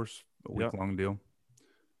training course, a week-long deal.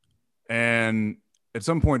 And at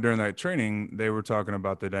some point during that training, they were talking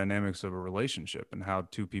about the dynamics of a relationship and how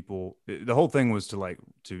two people, the whole thing was to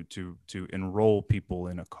enroll people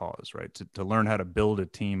in a cause, right? To learn how to build a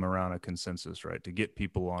team around a consensus, right? To get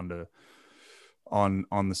people on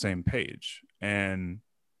the same page. And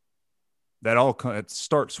that it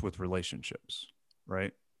starts with relationships,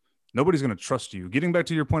 right? Nobody's going to trust you. Getting back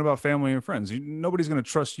to your point about family and friends, nobody's going to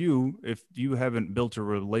trust you if you haven't built a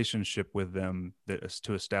relationship with them that is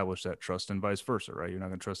to establish that trust, and vice versa, right? You're not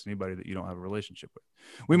going to trust anybody that you don't have a relationship with.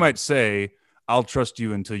 We might say, I'll trust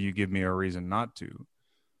you until you give me a reason not to,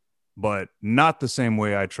 but not the same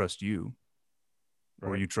way I trust you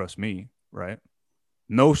or you trust me, right?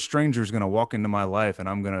 No stranger's going to walk into my life and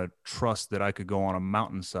I'm going to trust that I could go on a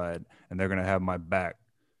mountainside and they're going to have my back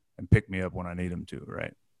and pick me up when I need them to,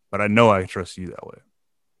 right? But I know I trust you that way.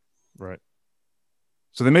 Right.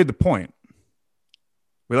 So they made the point.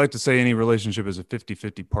 We like to say any relationship is a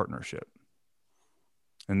 50-50 partnership.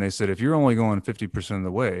 And they said, if you're only going 50% of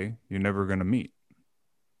the way, you're never going to meet.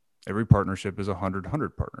 Every partnership is a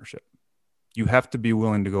 100-100 partnership. You have to be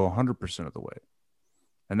willing to go 100% of the way.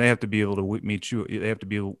 And they have to be able to meet you. They have to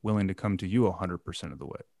be willing to come to you 100% of the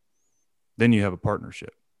way. Then you have a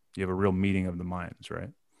partnership. You have a real meeting of the minds, right?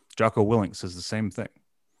 Jocko Willink says the same thing.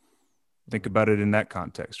 Think about it in that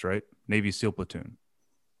context, right? Navy SEAL platoon.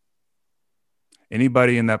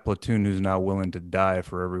 Anybody in that platoon who's not willing to die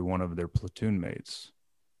for every one of their platoon mates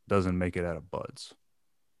doesn't make it out of buds.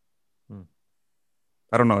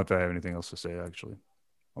 I don't know if I have anything else to say, actually.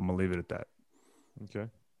 I'm going to leave it at that. Okay.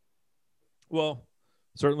 Well,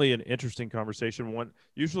 certainly an interesting conversation.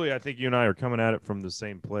 Usually I think you and I are coming at it from the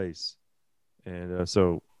same place. And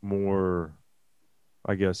so more,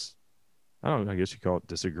 I guess you call it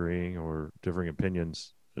disagreeing or differing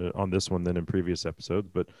opinions on this one than in previous episodes,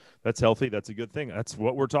 but that's healthy. That's a good thing. That's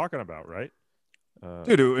what we're talking about, right?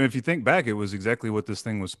 Dude, if you think back, it was exactly what this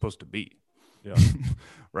thing was supposed to be. Yeah.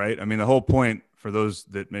 Right. I mean, the whole point, for those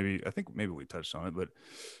that maybe we touched on it, but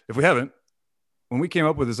if we haven't, when we came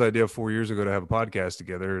up with this idea 4 years ago to have a podcast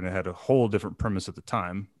together, and it had a whole different premise at the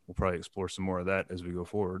time, we'll probably explore some more of that as we go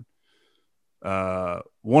forward.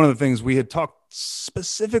 One of the things we had talked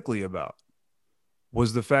specifically about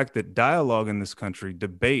was the fact that dialogue in this country,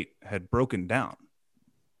 debate, had broken down.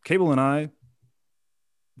 Cable and I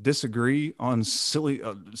disagree on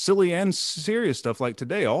silly and serious stuff like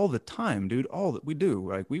today all the time, dude. All that we do,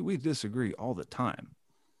 like we disagree all the time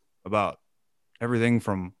about everything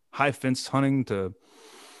from high fence hunting to,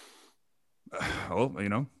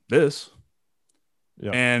 this.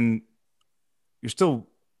 Yeah. And you're still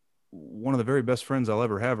one of the very best friends I'll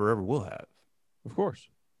ever have or ever will have. Of course.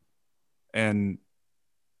 And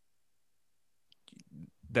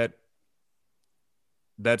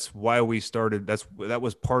that's why we started. That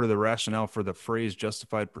was part of the rationale for the phrase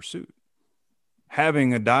justified pursuit.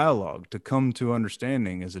 Having a dialogue to come to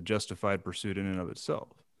understanding is a justified pursuit in and of itself.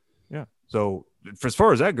 Yeah. So as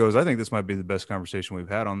far as that goes, I think this might be the best conversation we've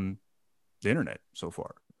had on the internet so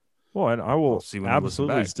far. Well, and I will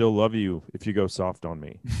absolutely still love you if you go soft on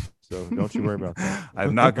me. So don't you worry about that.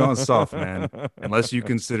 I've not gone soft, man, unless you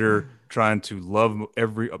consider trying to love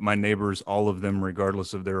my neighbors, all of them,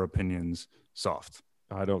 regardless of their opinions, soft.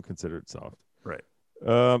 I don't consider it soft. Right.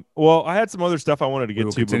 Well, I had some other stuff I wanted to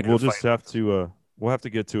get to, but we'll just have to we'll have to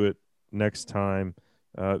get to it next time.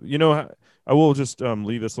 I will just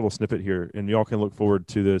leave this little snippet here, and y'all can look forward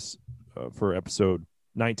to this for episode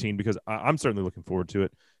 19, because I'm certainly looking forward to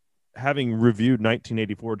it. Having reviewed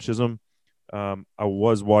 1984 Chisholm, I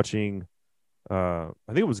was watching, I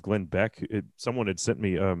think it was Glenn Beck. Someone had sent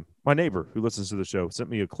me, my neighbor who listens to the show sent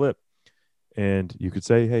me a clip, and you could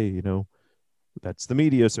say, hey, that's the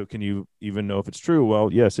media, so can you even know if it's true?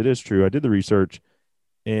 Well, yes, it is true. I did the research,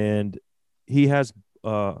 and he has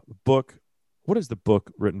a book. What is the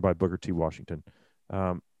book written by Booker T. Washington?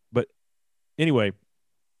 But anyway,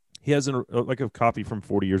 he has a copy from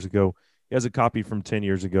 40 years ago. He has a copy from 10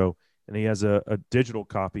 years ago, and he has a digital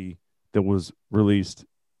copy that was released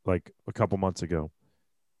like a couple months ago.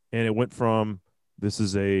 And it went from this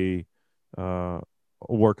is a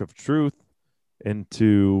work of truth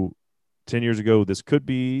into 10 years ago, this could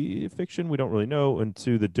be fiction. We don't really know.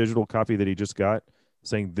 Into the digital copy that he just got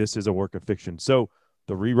saying this is a work of fiction. So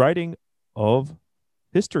the rewriting of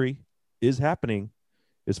history is happening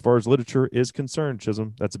as far as literature is concerned,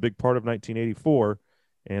 Chisholm. That's a big part of 1984.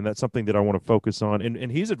 And that's something that I want to focus on.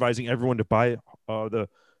 And he's advising everyone to buy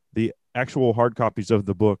the actual hard copies of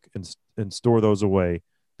the book and store those away,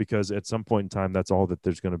 because at some point in time, that's all that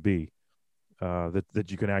there's going to be, that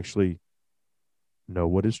you can actually know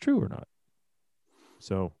what is true or not.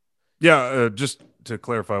 So, yeah, just to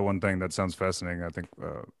clarify one thing that sounds fascinating. I think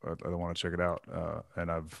I want to check it out,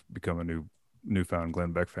 and I've become a newfound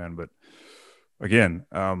Glenn Beck fan. But again,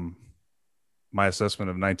 my assessment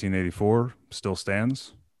of 1984 still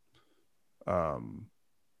stands.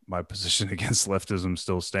 My position against leftism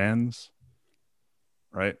still stands.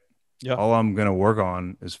 Right. Yeah. All I'm going to work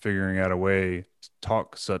on is figuring out a way to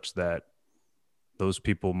talk such that those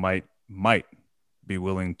people might be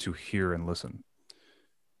willing to hear and listen,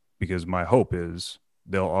 because my hope is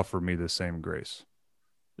they'll offer me the same grace.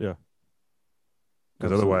 Yeah.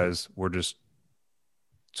 Because otherwise we're just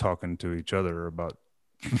talking to each other about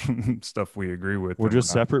stuff we agree with. We're just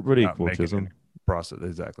separate but equal. Process.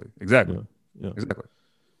 Exactly. Yeah. Exactly.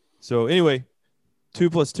 So anyway, 2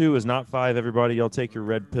 + 2 is not 5. Everybody, y'all take your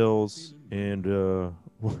red pills, and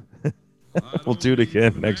we'll do it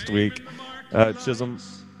again next week. Chisholm,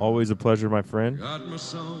 always a pleasure, my friend.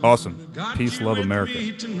 Awesome. Peace, love, America.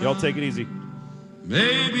 Y'all take it easy.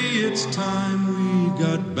 Maybe it's time we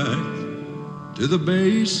got back to the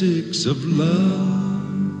basics of love.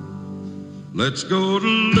 Let's go to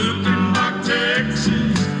Lukenbach, Texas,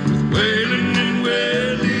 with Waylon and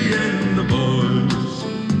Willie and the boys.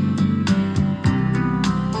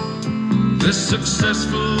 This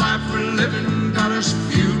successful life we're living got us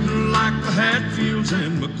feuding like the Hatfields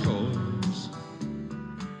and McCoys.